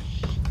fine.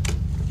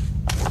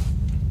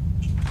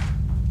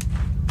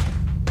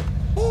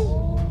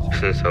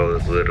 Since I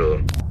was little,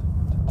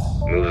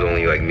 it was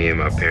only like me and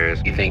my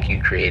parents. You think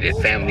you created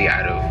family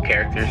out of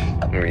characters?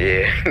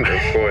 Yeah,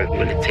 of course. I'm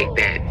gonna take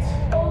that,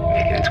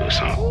 make it into a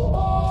song.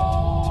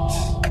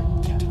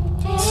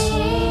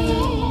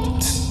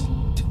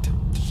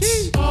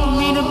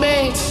 Me the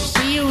babe,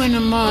 see you in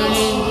the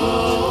morning.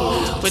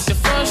 With the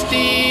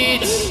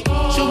frosted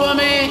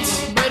Superman,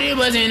 but it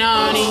wasn't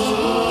on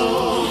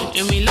it.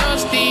 And we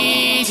lost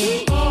it.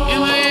 In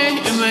my head,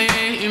 in my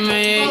head, in my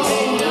head.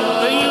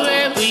 Where you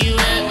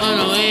at, on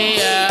the way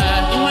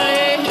out? In my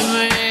head, in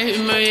my head,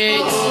 in my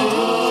head.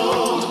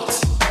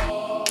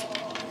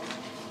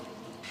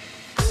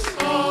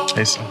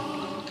 Hey, son.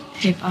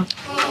 Hey, Pop.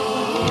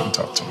 You can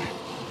talk to me.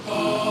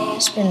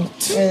 It's been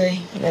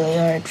really, really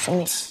hard for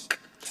me.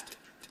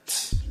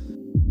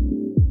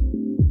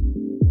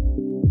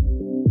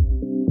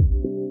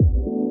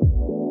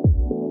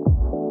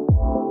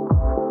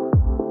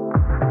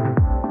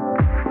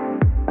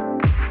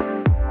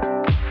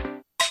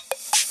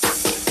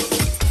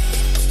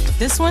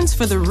 This one's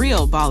for the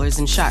real ballers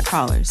and shot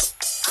callers,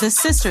 the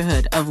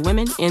sisterhood of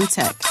women in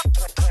tech.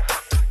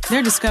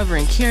 They're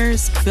discovering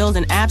cures,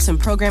 building apps, and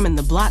programming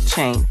the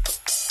blockchain.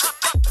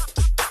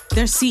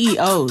 They're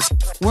CEOs,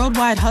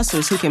 worldwide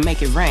hustlers who can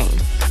make it rain.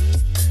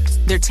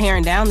 They're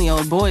tearing down the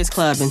old boys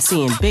club and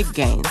seeing big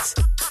gains.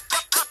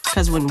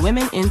 Because when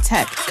women in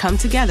tech come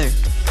together,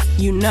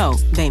 you know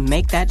they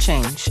make that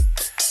change.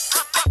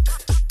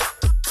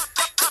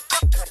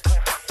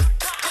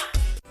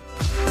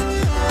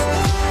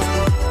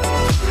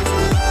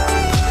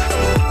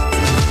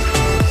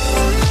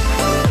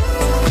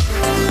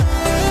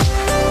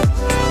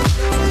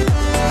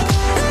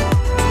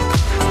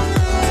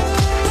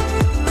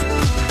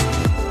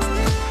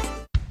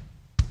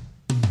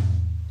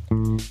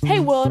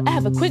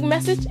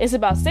 message is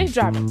about safe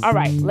driving. All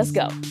right, let's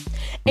go.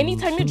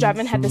 Anytime you're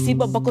driving, have the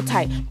seatbelt buckled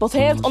tight. Both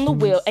hands on the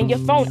wheel and your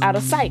phone out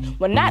of sight.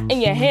 When not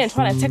in your hand,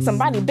 trying to text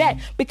somebody back.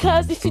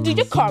 Because if you do,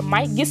 your car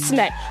might get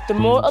smacked. The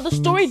moral of the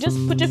story, just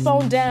put your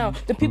phone down.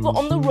 The people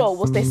on the road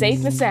will stay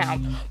safe and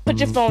sound. Put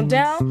your phone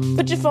down,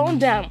 put your phone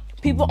down.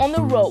 People on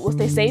the road will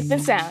stay safe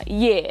and sound.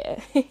 Yeah.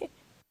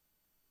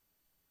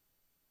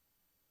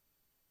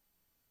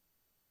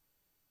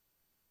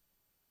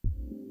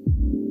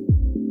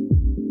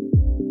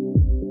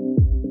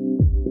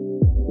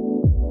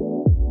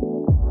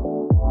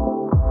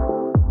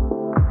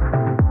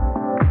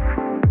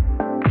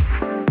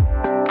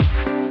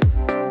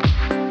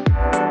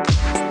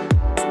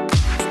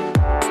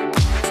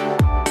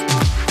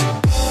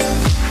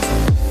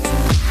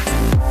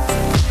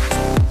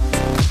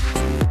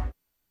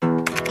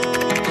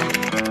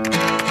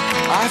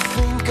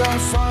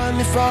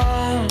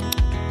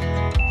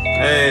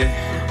 Hey,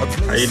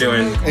 how you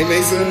doing? Hey,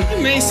 Mason.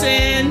 Hey,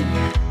 Mason.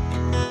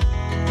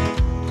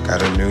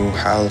 Got a new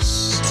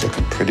house. It's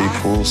looking pretty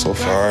cool so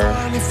far.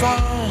 A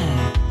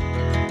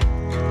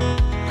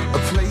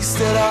place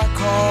that I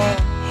call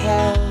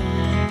home.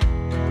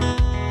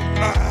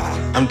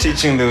 I'm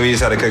teaching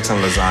Louise how to cook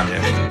some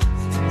lasagna.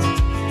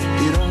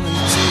 It only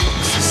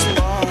takes a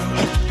spark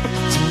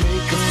to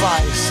make a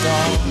fire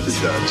start. The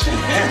Dutch.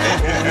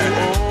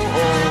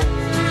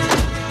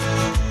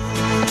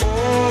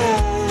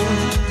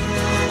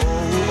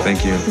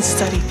 Thank you.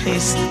 Study,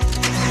 please.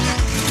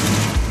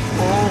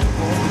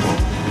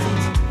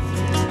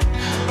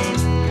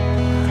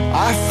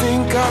 I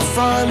think I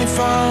finally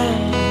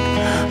found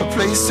a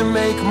place to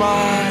make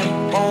my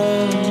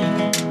own.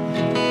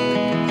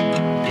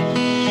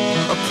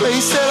 A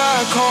place that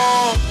I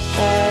call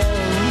home.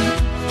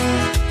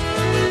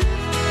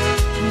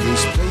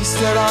 This place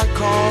that I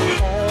call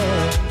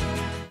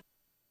home.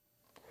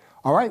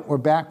 All right, we're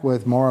back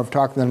with more of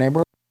Talk of the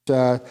Neighborhood.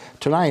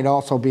 Tonight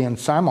also being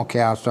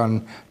simulcast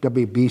on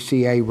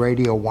WBCA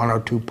Radio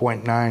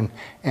 102.9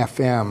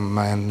 FM,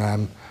 and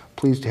I'm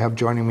pleased to have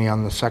joining me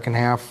on the second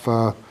half,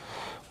 I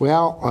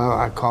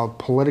call it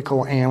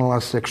political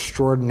analyst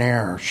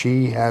extraordinaire.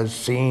 She has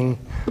seen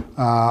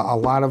a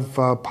lot of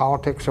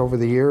politics over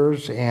the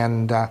years,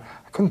 and I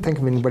couldn't think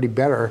of anybody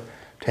better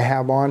to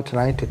have on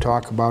tonight to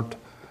talk about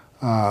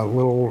a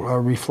little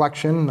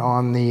reflection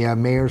on the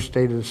Mayor's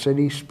State of the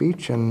City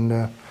speech, and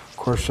of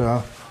course,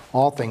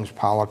 all things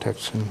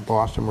politics in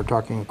Boston. We're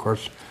talking, of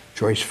course,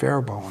 Joyce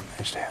Ferriabough.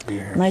 Nice to have you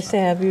here. Nice to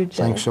have you,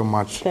 Joe. Thanks so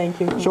much. Thank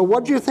you. So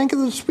what do you think of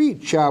the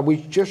speech?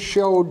 We just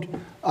showed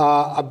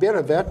a bit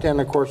of it,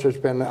 and of course there's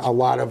been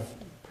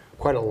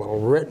quite a little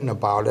written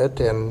about it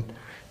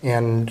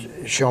and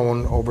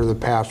shown over the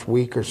past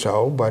week or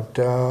so, but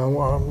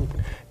I'm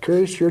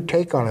curious your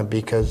take on it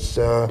because,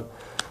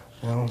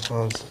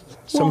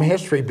 some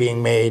history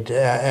being made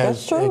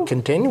as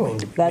continuing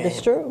to be That made. is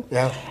true.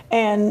 Yeah.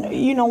 And,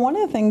 one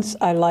of the things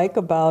I like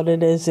about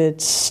it is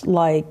it's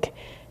like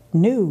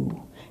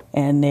new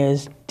and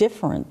there's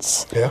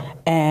difference. Yeah.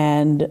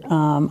 And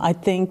I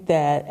think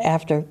that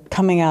after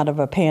coming out of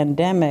a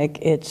pandemic,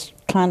 it's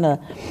kind of,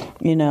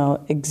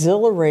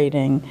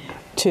 exhilarating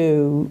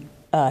to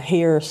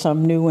hear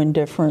some new and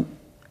different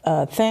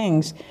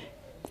things.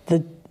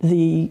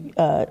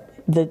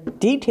 The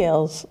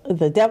details,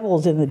 the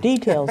devil's in the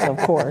details, of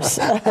course.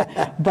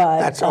 But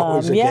that's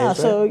always the case,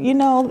 so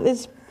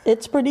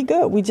it's pretty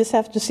good. We just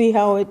have to see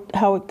how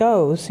it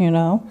goes,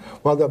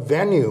 Well, the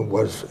venue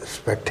was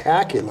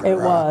spectacular. It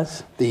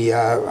was.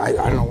 I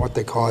don't know what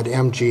they call it,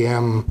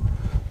 MGM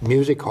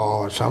Music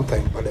Hall or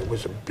something, but it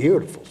was a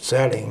beautiful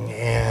setting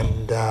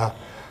and.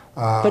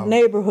 But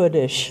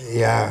neighborhoodish.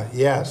 Yeah.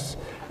 Yes.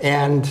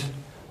 And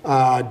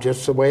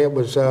just the way it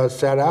was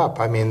set up.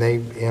 I mean,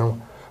 they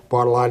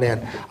brought a lot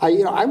in.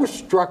 I was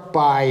struck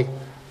by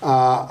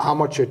how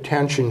much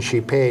attention she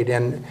paid,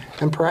 and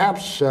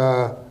perhaps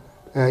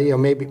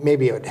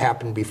maybe it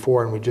happened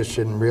before and we just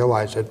didn't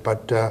realize it.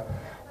 But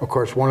of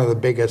course, one of the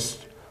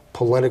biggest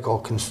political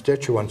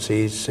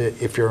constituencies,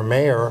 if you're a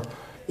mayor,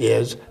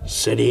 is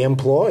city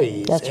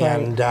employees. That's right.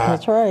 And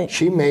that's right.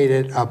 She made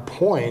it a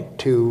point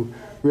to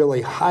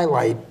really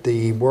highlight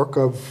the work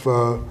of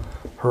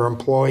her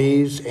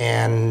employees,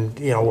 and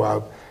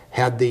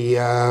had the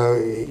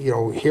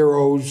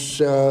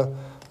heroes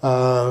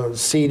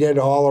seated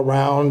all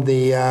around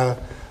the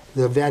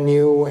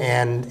venue,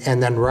 and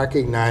then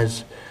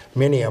recognize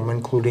many of them,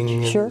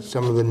 including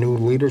some of the new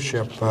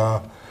leadership.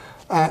 And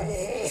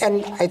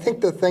I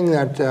think the thing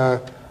that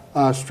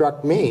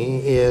struck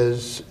me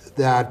is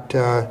that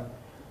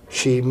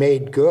she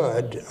made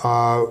good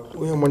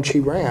when she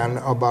ran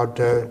about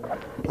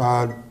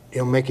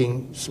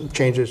making some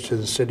changes to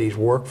the city's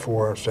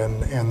workforce,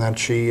 and that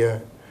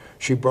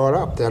she brought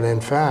up that in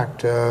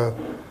fact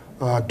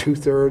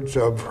 2/3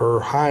 of her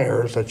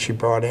hires that she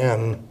brought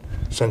in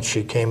since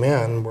she came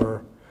in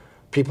were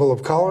people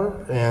of color,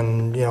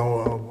 and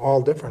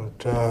all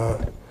different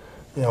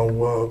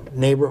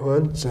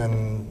neighborhoods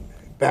and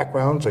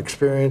backgrounds,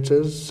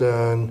 experiences,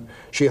 and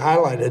she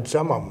highlighted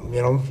some of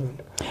them,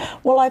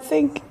 Well, I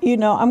think,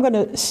 I'm going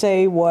to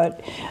say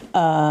what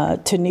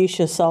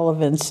Tanisha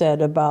Sullivan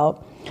said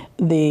about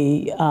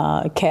the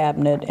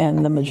cabinet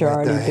and the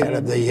majority the head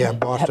of the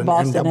Boston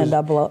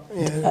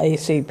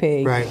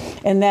NAACP. Right.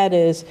 And that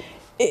is,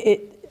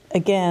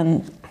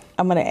 again,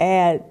 I'm going to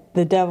add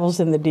the devil's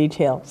in the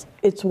details.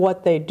 It's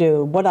what they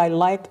do. What I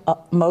like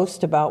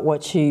most about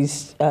what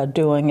she's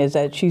doing is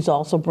that she's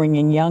also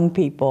bringing young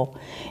people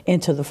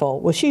into the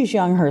fold. Well, she's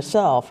young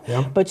herself,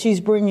 but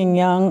she's bringing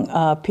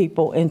young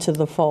people into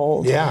the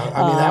fold. Yeah,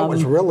 I mean, that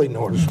was really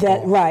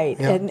noticeable. Right,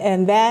 yeah.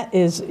 and that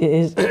is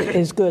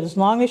good. As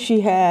long as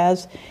she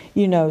has,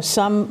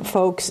 some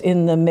folks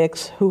in the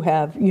mix who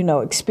have,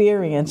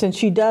 experience. And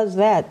she does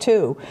that,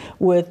 too,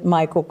 with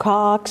Michael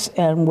Cox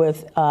and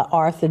with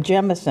Arthur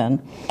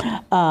Jemison,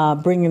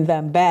 bringing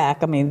them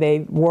back. I mean, they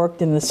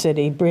worked in the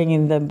city,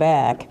 bringing them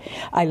back.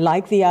 I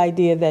like the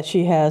idea that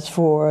she has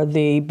for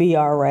the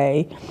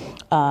BRA.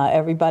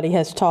 Everybody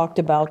has talked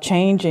about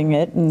changing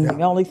it, and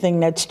the only thing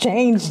that's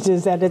changed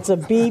is that it's a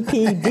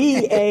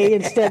BPDA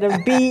instead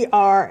of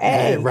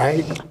BRA.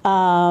 Right.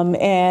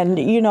 And,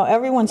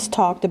 everyone's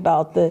talked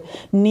about the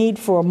need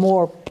for a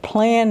more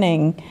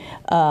planning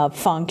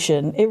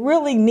function. It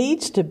really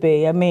needs to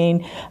be. I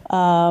mean,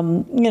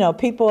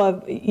 people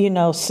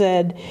have,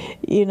 said,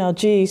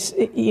 geez,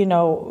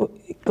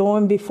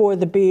 going before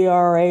the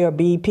BRA or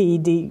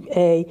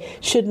BPDA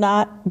should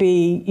not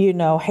be,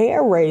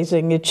 hair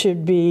raising. It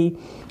should be,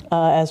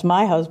 as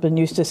my husband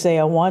used to say,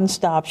 a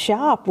one-stop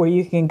shop where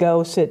you can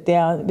go sit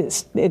down.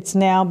 It's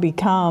now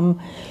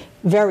become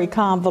very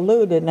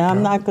convoluted. Now,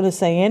 I'm not going to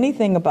say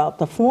anything about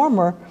the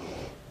former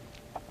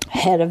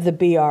head of the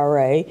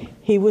BRA.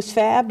 He was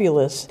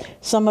fabulous.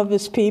 Some of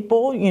his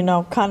people,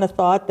 kind of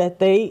thought that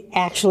they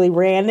actually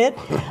ran it.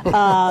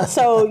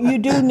 So you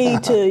do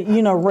need to,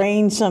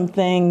 rein some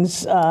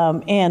things in,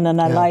 and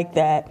I like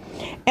that.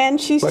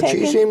 And she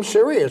seems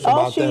serious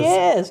about this. Oh, she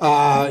is.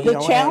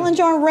 The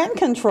challenge on rent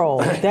control,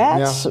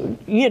 that's,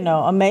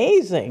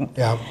 amazing.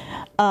 Yeah.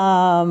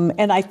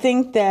 And I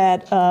think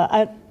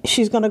that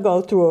she's going to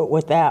go through it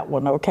with that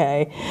one,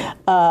 okay?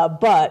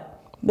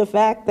 But the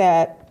fact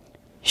that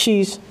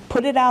she's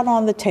put it out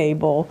on the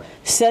table,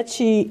 said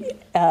she,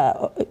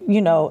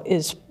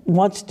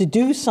 wants to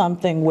do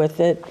something with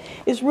it,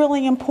 is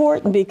really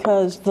important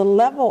because the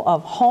level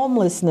of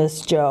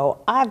homelessness,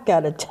 Joe, I've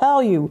got to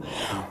tell you,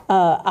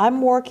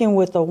 I'm working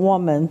with a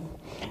woman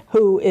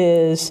who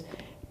is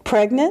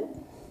pregnant,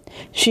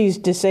 she's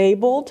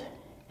disabled,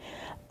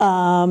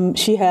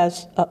 she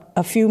has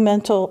a few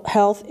mental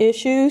health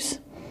issues.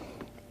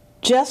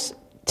 Just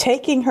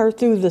taking her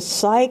through the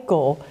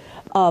cycle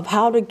of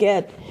how to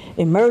get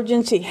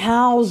emergency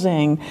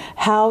housing,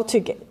 how to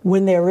get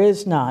when there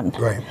is none.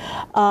 Right.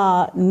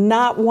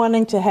 Not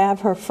wanting to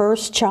have her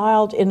first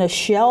child in a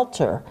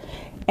shelter.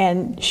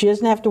 And she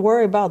doesn't have to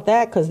worry about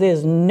that because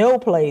there's no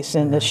place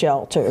in the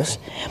shelters.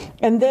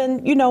 And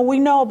then, we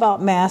know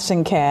about Mass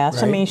and Cass.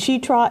 Right. I mean, she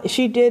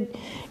did,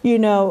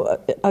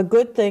 a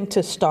good thing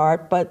to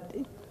start, but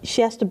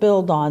she has to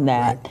build on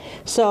that. Right.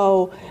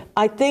 So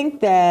I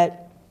think that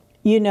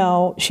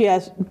she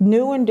has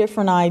new and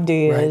different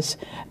ideas,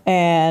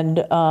 and,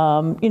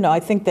 I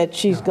think that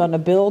she's going to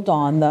build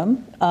on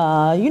them.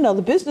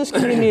 The business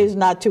community is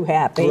not too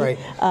happy. Right.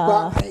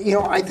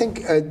 I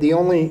think not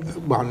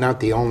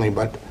the only,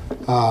 but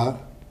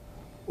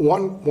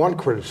one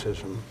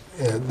criticism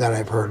that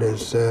I've heard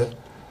is they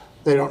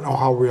don't know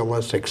how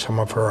realistic some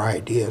of her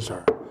ideas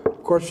are.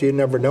 Of course, you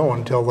never know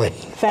until they...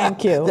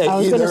 Thank you. I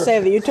was going to say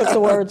that you took the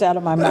words out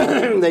of my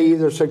mouth. They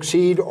either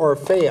succeed or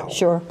fail.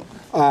 Sure.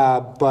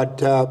 But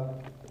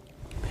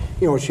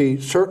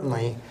she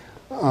certainly,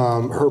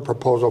 her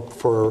proposal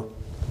for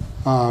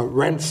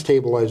rent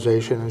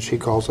stabilization, as she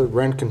calls it,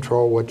 rent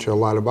control, which a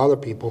lot of other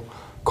people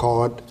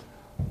call it,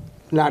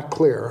 not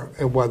clear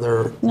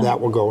whether that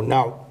will go.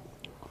 Now,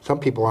 some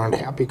people aren't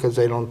happy because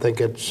they don't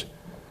think it's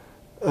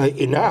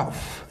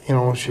enough,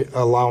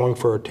 allowing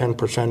for a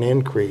 10%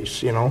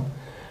 increase,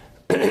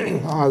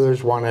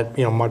 Others want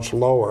it, much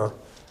lower.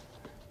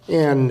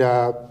 And,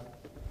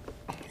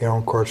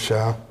 of course,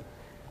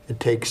 it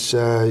takes,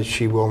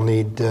 she will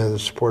need the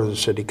support of the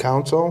city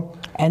council.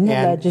 And the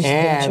legislature.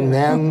 And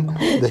then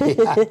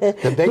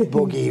the big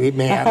boogie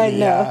man,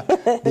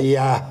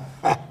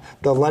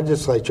 the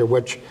legislature,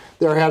 which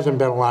there hasn't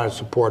been a lot of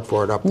support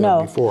for it up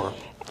there before.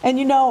 And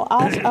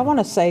I want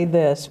to say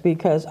this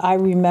because I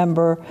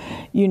remember,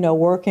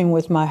 working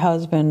with my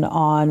husband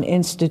on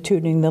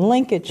instituting the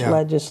linkage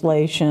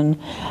legislation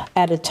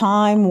at a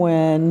time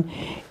when,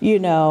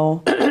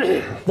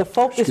 the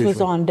focus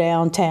was on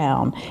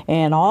downtown,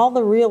 and all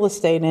the real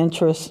estate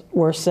interests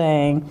were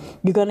saying,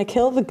 you're going to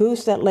kill the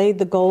goose that laid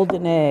the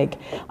golden egg.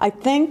 I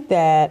think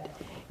that,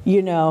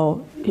 you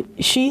know,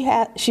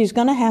 she's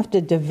going to have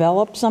to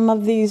develop some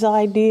of these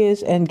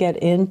ideas and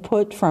get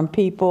input from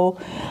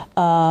people,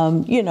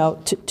 you know,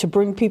 to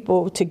bring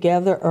people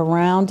together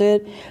around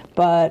it.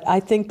 But I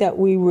think that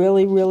we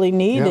really, really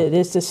need it.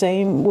 It's the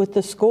same with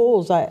the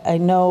schools. I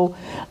know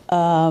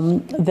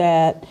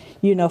that,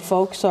 you know,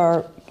 folks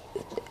are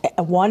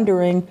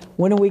wondering,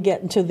 when are we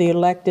getting to the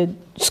elected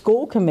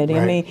school committee?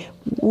 Right. I mean,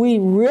 we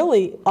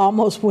really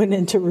almost went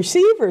into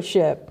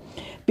receivership.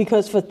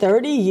 Because for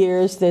 30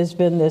 years, there's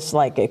been this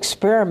like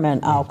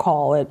experiment, I'll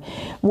call it,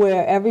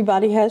 where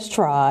everybody has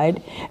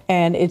tried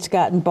and it's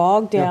gotten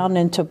bogged down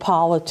into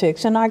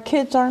politics and our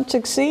kids aren't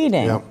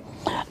succeeding.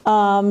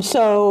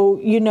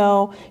 So, you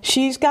know,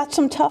 she's got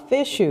some tough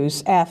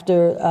issues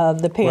after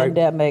the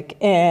pandemic.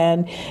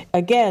 And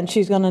again,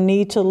 she's going to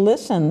need to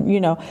listen,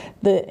 you know,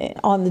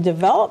 on the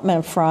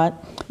development front,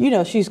 you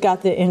know, she's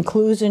got the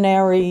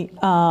inclusionary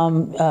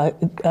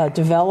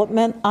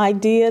development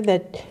idea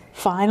that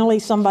finally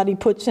somebody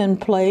puts in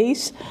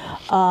place,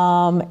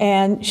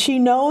 and she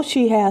knows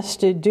she has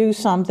to do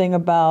something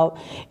about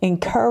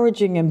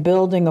encouraging and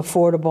building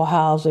affordable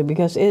housing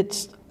because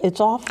it's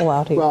awful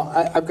out here. Well,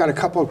 I've got a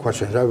couple of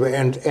questions,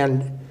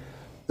 and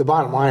the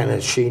bottom line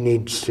is she's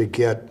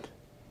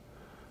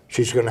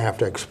going to have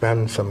to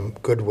expend some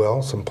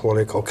goodwill, some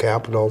political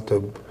capital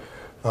to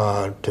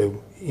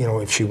you know,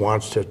 if she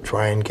wants to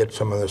try and get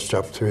some of this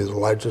stuff through the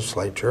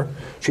legislature.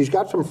 She's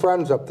got some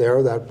friends up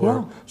there that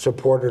were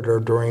supported her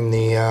during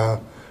the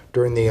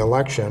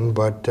election,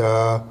 but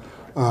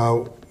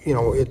you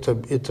know, it's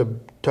a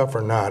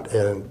tougher nut,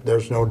 and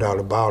there's no doubt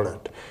about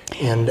it.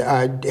 And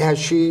has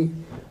she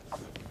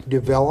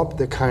developed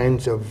the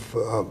kinds of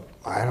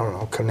I don't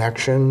know,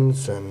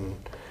 connections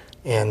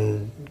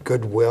and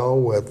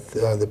goodwill with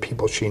the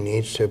people she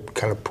needs to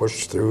kind of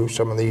push through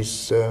some of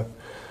these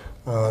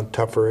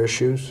tougher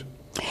issues?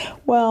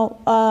 Well,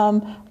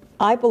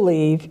 I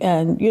believe,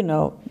 and you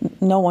know,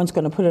 no one's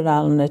going to put it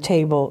out on the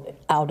table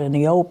out in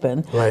the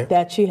open,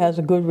 that she has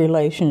a good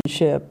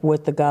relationship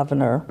with the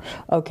governor.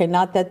 Okay,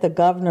 not that the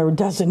governor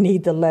doesn't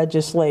need the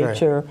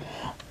legislature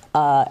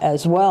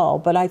as well,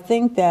 but I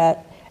think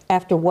that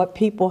after what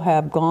people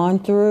have gone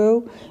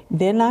through,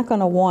 they're not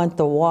going to want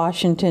the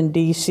Washington,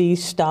 D.C.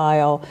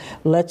 style,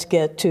 let's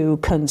get to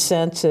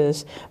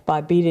consensus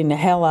by beating the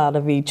hell out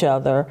of each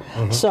other.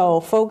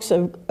 So folks,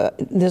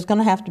 there's going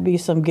to have to be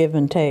some give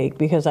and take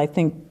because I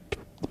think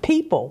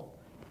people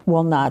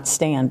will not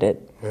stand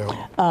it.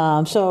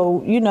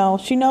 So, you know,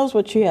 she knows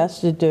what she has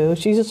to do.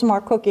 She's a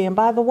smart cookie. And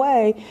by the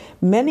way,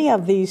 many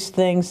of these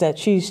things that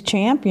she's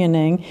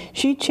championing,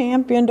 she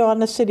championed on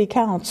the city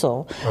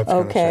council.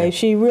 Okay,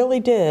 she really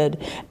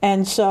did.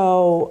 And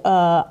so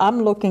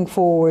I'm looking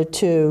forward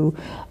to,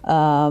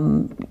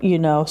 you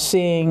know,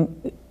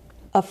 seeing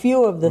a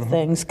few of the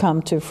things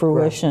come to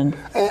fruition.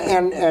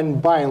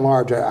 And by and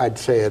large, I'd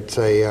say it's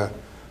a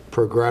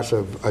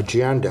progressive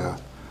agenda.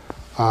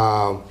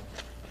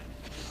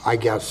 I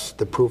guess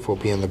the proof will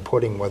be in the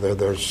pudding whether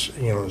there's,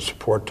 you know,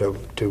 support to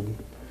you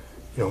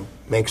know,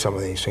 make some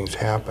of these things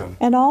happen.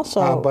 And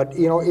also, but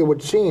you know, it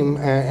would seem,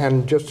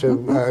 and just to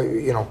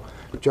you know,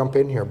 jump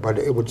in here, but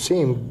it would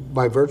seem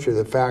by virtue of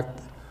the fact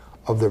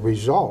of the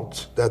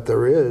results that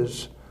there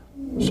is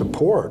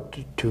support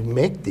to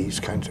make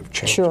these kinds of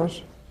changes. Sure.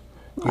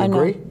 You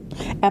agree?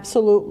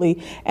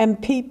 Absolutely.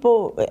 And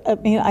people, I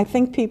mean, I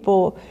think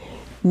people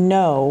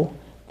know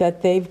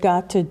that they've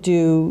got to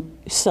do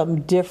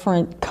some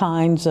different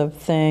kinds of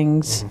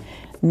things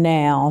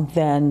now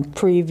than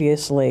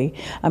previously.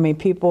 I mean,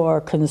 people are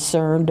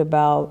concerned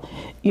about,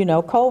 you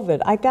know,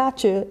 COVID. I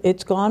got you.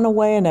 It's gone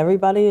away, and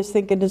everybody is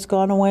thinking it's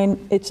gone away,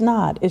 and it's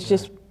not. It's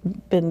just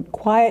been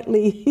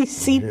quietly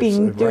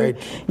seeping through,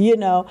 you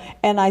know.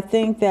 And I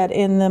think that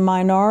in the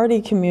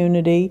minority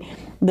community,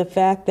 the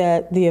fact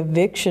that the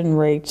eviction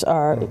rates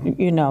are,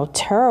 you know,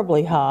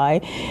 terribly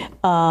high,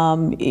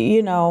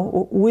 you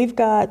know, we've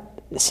got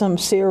some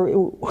serious,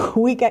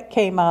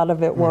 came out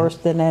of it worse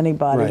than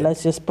anybody.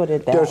 Let's just put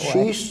it that way. Does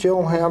she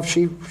still have,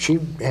 she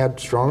had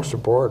strong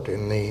support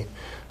in the,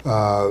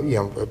 you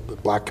know,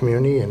 black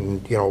community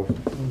and, you know,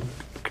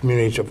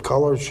 communities of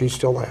color. She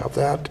still have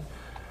that?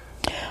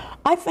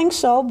 I think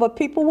so, but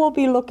people will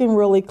be looking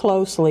really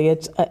closely.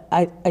 It's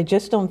I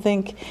just don't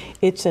think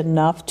it's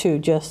enough to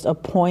just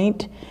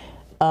appoint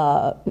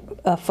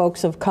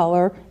folks of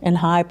color in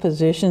high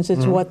positions.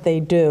 It's what they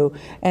do.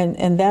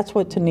 And that's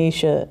what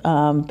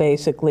Tanisha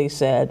basically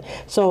said.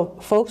 So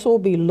folks will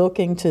be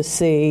looking to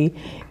see,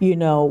 you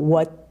know,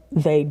 what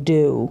they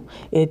do.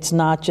 It's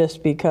not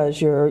just because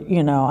you're,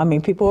 you know, I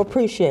mean, people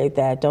appreciate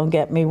that, don't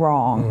get me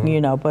wrong, you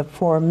know, but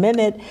for a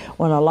minute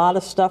when a lot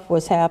of stuff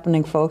was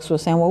happening, folks were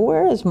saying, well,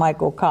 where is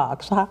Michael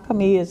Cox? How come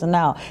he isn't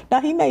out?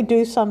 Now, he may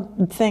do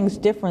some things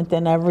different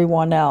than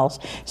everyone else.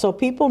 So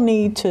people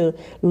need to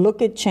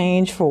look at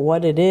change for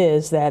what it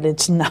is, that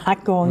it's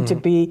not going to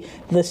be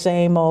the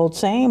same old,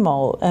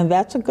 and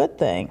that's a good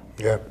thing.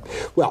 Yeah.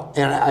 Well,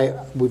 and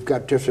we've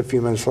got just a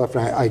few minutes left,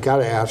 and I got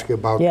to ask you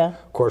about,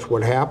 of course,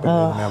 what happened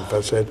in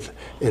Memphis.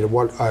 It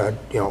what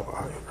you know,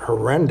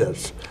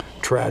 horrendous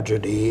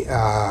tragedy.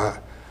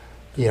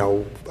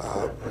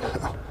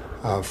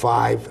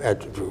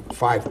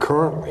 five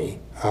currently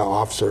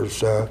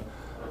officers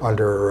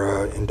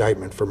under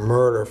indictment for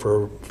murder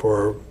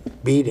for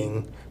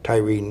beating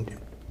Tyree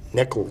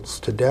Nichols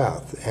to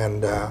death,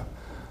 and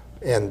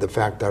the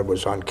fact that it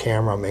was on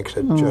camera makes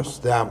it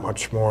just that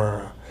much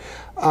more.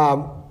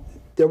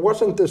 There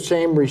wasn't the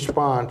same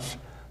response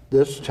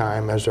this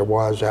time as there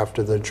was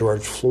after the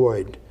George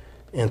Floyd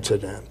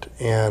incident,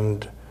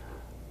 and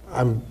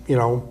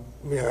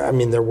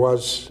there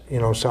was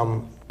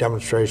some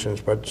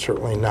demonstrations, but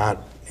certainly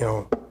not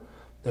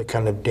the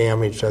kind of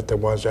damage that there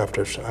was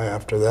after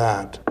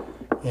that.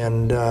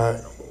 And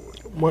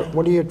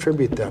what do you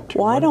attribute that to?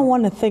 Well, I don't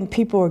want to think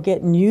people are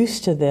getting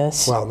used to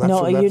this. Well, that's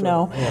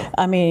yeah.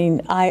 I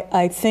mean,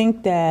 I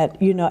think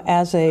that,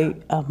 as a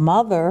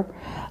mother,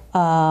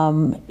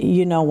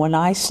 when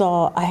I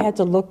had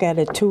to look at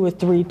it 2 or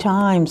 3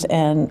 times,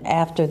 and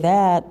after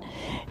that,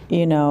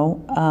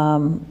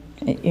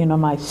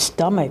 my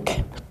stomach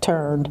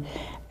turned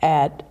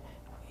at,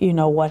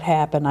 what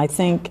happened. I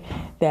think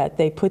that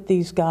they put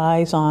these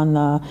guys on,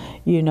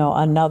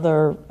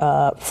 another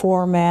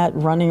format,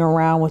 running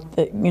around with,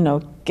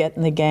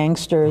 getting the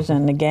gangsters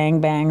and the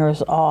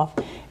gangbangers off,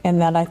 and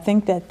that I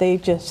think that they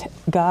just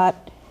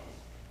got,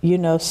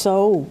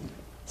 so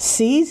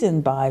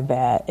seasoned by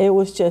that. It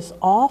was just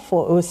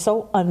awful. It was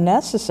so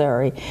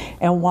unnecessary.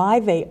 And why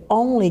they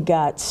only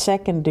got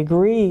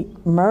second-degree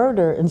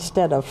murder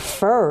instead of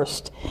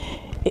first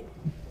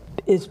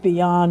is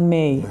beyond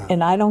me. Yeah.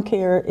 And I don't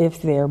care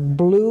if they're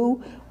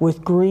blue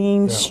with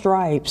green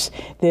stripes.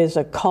 There's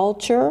a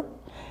culture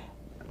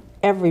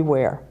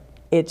everywhere.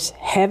 It's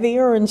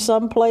heavier in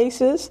some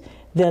places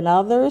than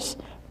others,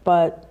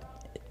 but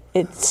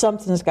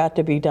something's got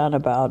to be done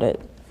about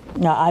it.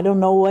 Now, I don't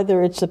know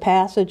whether it's the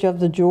passage of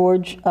the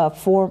George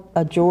Floyd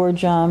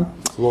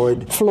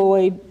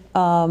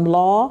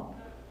law.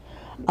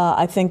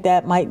 I think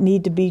that might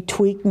need to be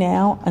tweaked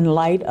now in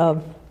light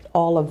of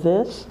all of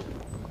this.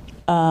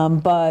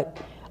 But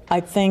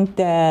I think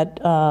that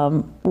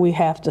we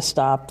have to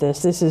stop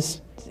this.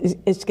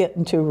 It's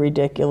getting too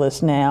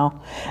ridiculous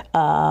now.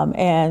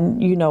 And,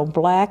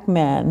 black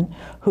men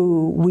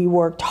who we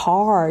worked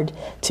hard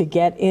to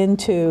get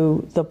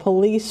into the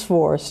police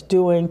force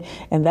doing,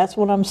 and that's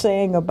what I'm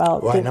saying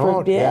about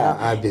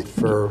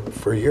different.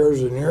 For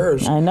years and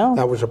years, I know.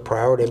 That was a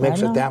priority. It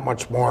makes it that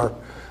much more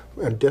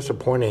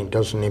disappointing,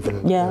 doesn't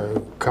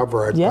even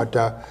cover it. Yeah.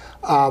 But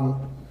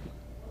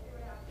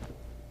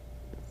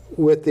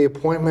with the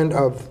appointment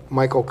of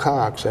Michael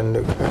Cox, and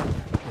I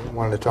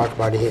wanted to talk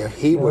about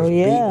he was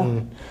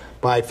beaten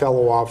by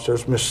fellow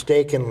officers,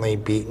 mistakenly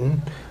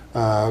beaten,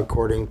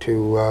 according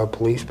to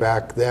police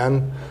back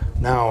then.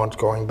 Now it's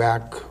going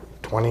back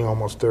 20,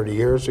 almost 30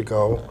 years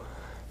ago,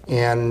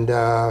 and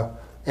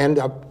end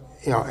up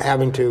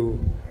having to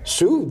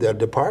sue the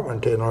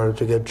department in order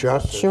to get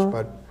justice. Sure.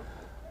 But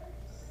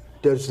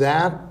does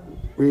that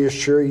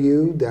reassure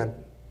you that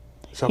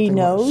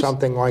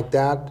something like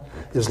that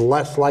is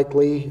less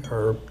likely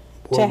or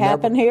to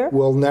happen here?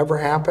 Will never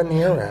happen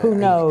here? Who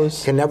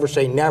knows? Can never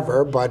say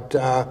never, but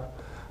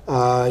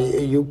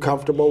you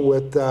comfortable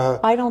with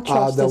I don't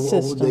trust the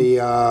system.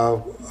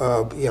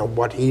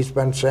 What he's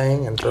been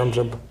saying in terms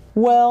of?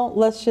 Well,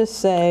 let's just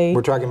say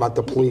we're talking about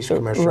the police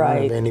commissioner.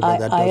 Right.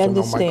 I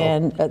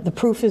understand. Know the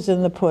proof is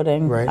in the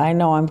pudding. Right. I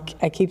know.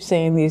 I keep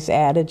saying these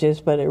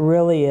adages, but it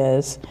really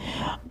is.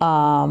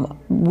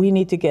 We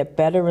need to get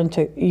better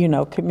into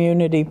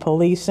community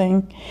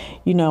policing.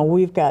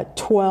 We've got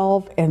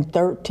 12 and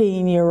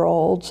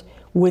 13-year-olds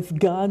with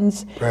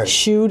guns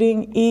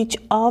shooting each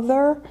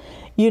other.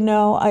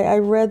 I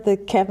read the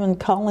Kevin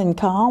Cullen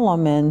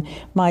column, and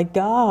my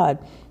God.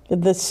 A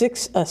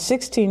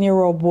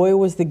 16-year-old boy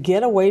was the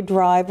getaway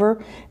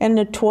driver, and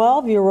the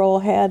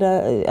 12-year-old had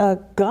a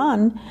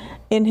gun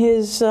in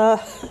his, and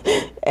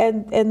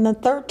the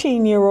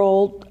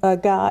 13-year-old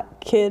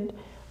kid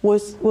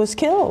was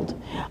killed.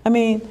 I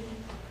mean,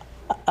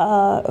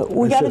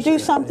 we got to do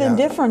something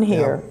different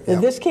here. Yeah.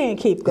 This can't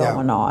keep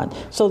going on.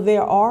 So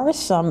there are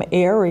some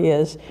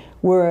areas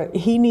where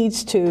he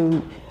needs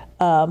to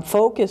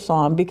focus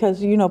on, because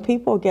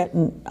people are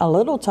getting a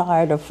little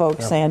tired of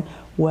folks saying,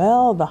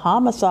 well, the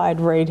homicide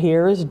rate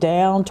here is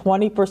down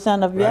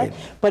 20% of yet,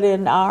 but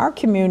in our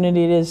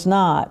community it is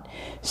not.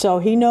 So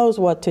he knows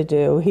what to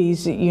do.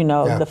 He's,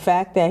 the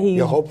fact that he's...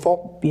 You're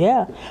hopeful?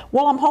 Yeah.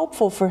 Well, I'm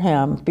hopeful for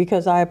him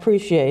because I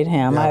appreciate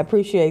him. I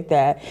appreciate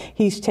that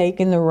he's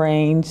taken the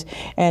reins,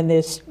 and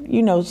there's,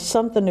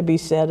 something to be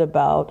said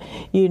about,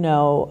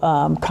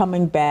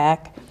 coming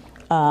back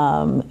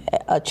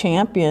a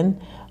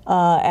champion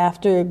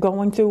after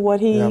going through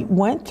what he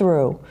went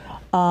through.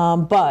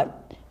 But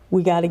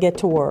we got to get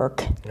to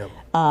work. Yep.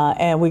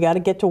 And we got to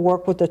get to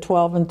work with the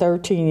 12 and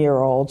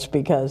 13-year-olds,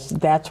 because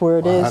that's where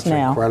it is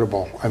now. That's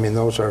incredible. I mean,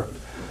 those are...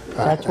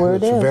 that's where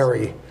it is. It's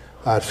very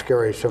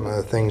scary, some of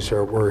the things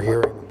that we're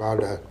hearing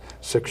about a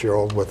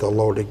 6-year-old with a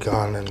loaded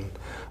gun.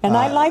 And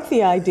I like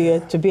the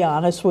idea, to be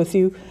honest with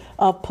you,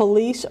 of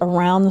police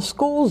around the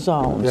school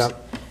zones.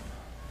 Yep.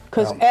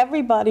 because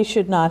everybody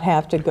should not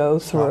have to go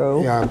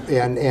through.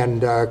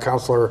 And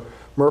Councilor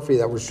Murphy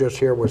that was just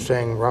here was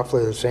saying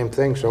roughly the same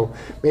thing, so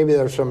maybe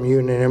there's some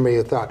unanimity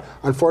of thought.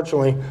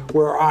 Unfortunately,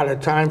 we're out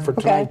of time for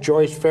tonight. Okay.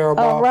 Joyce Ferriabough,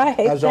 All right,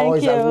 as thank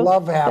always, you. I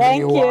love having Thank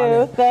you you.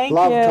 on. Thank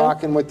love you.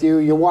 talking with you.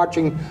 You're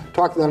watching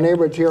Talk to the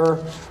Neighborhoods here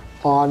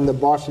on the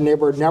Boston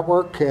Neighborhood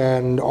Network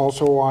and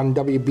also on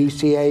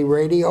WBCA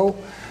Radio.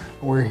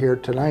 We're here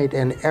tonight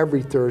and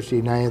every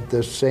Thursday night at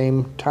the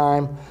same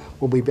time.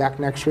 We'll be back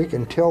next week.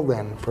 Until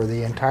then, for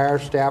the entire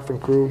staff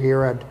and crew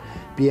here at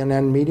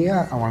BNN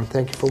Media, I want to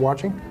thank you for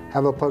watching.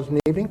 Have a pleasant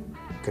evening.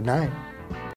 Good night.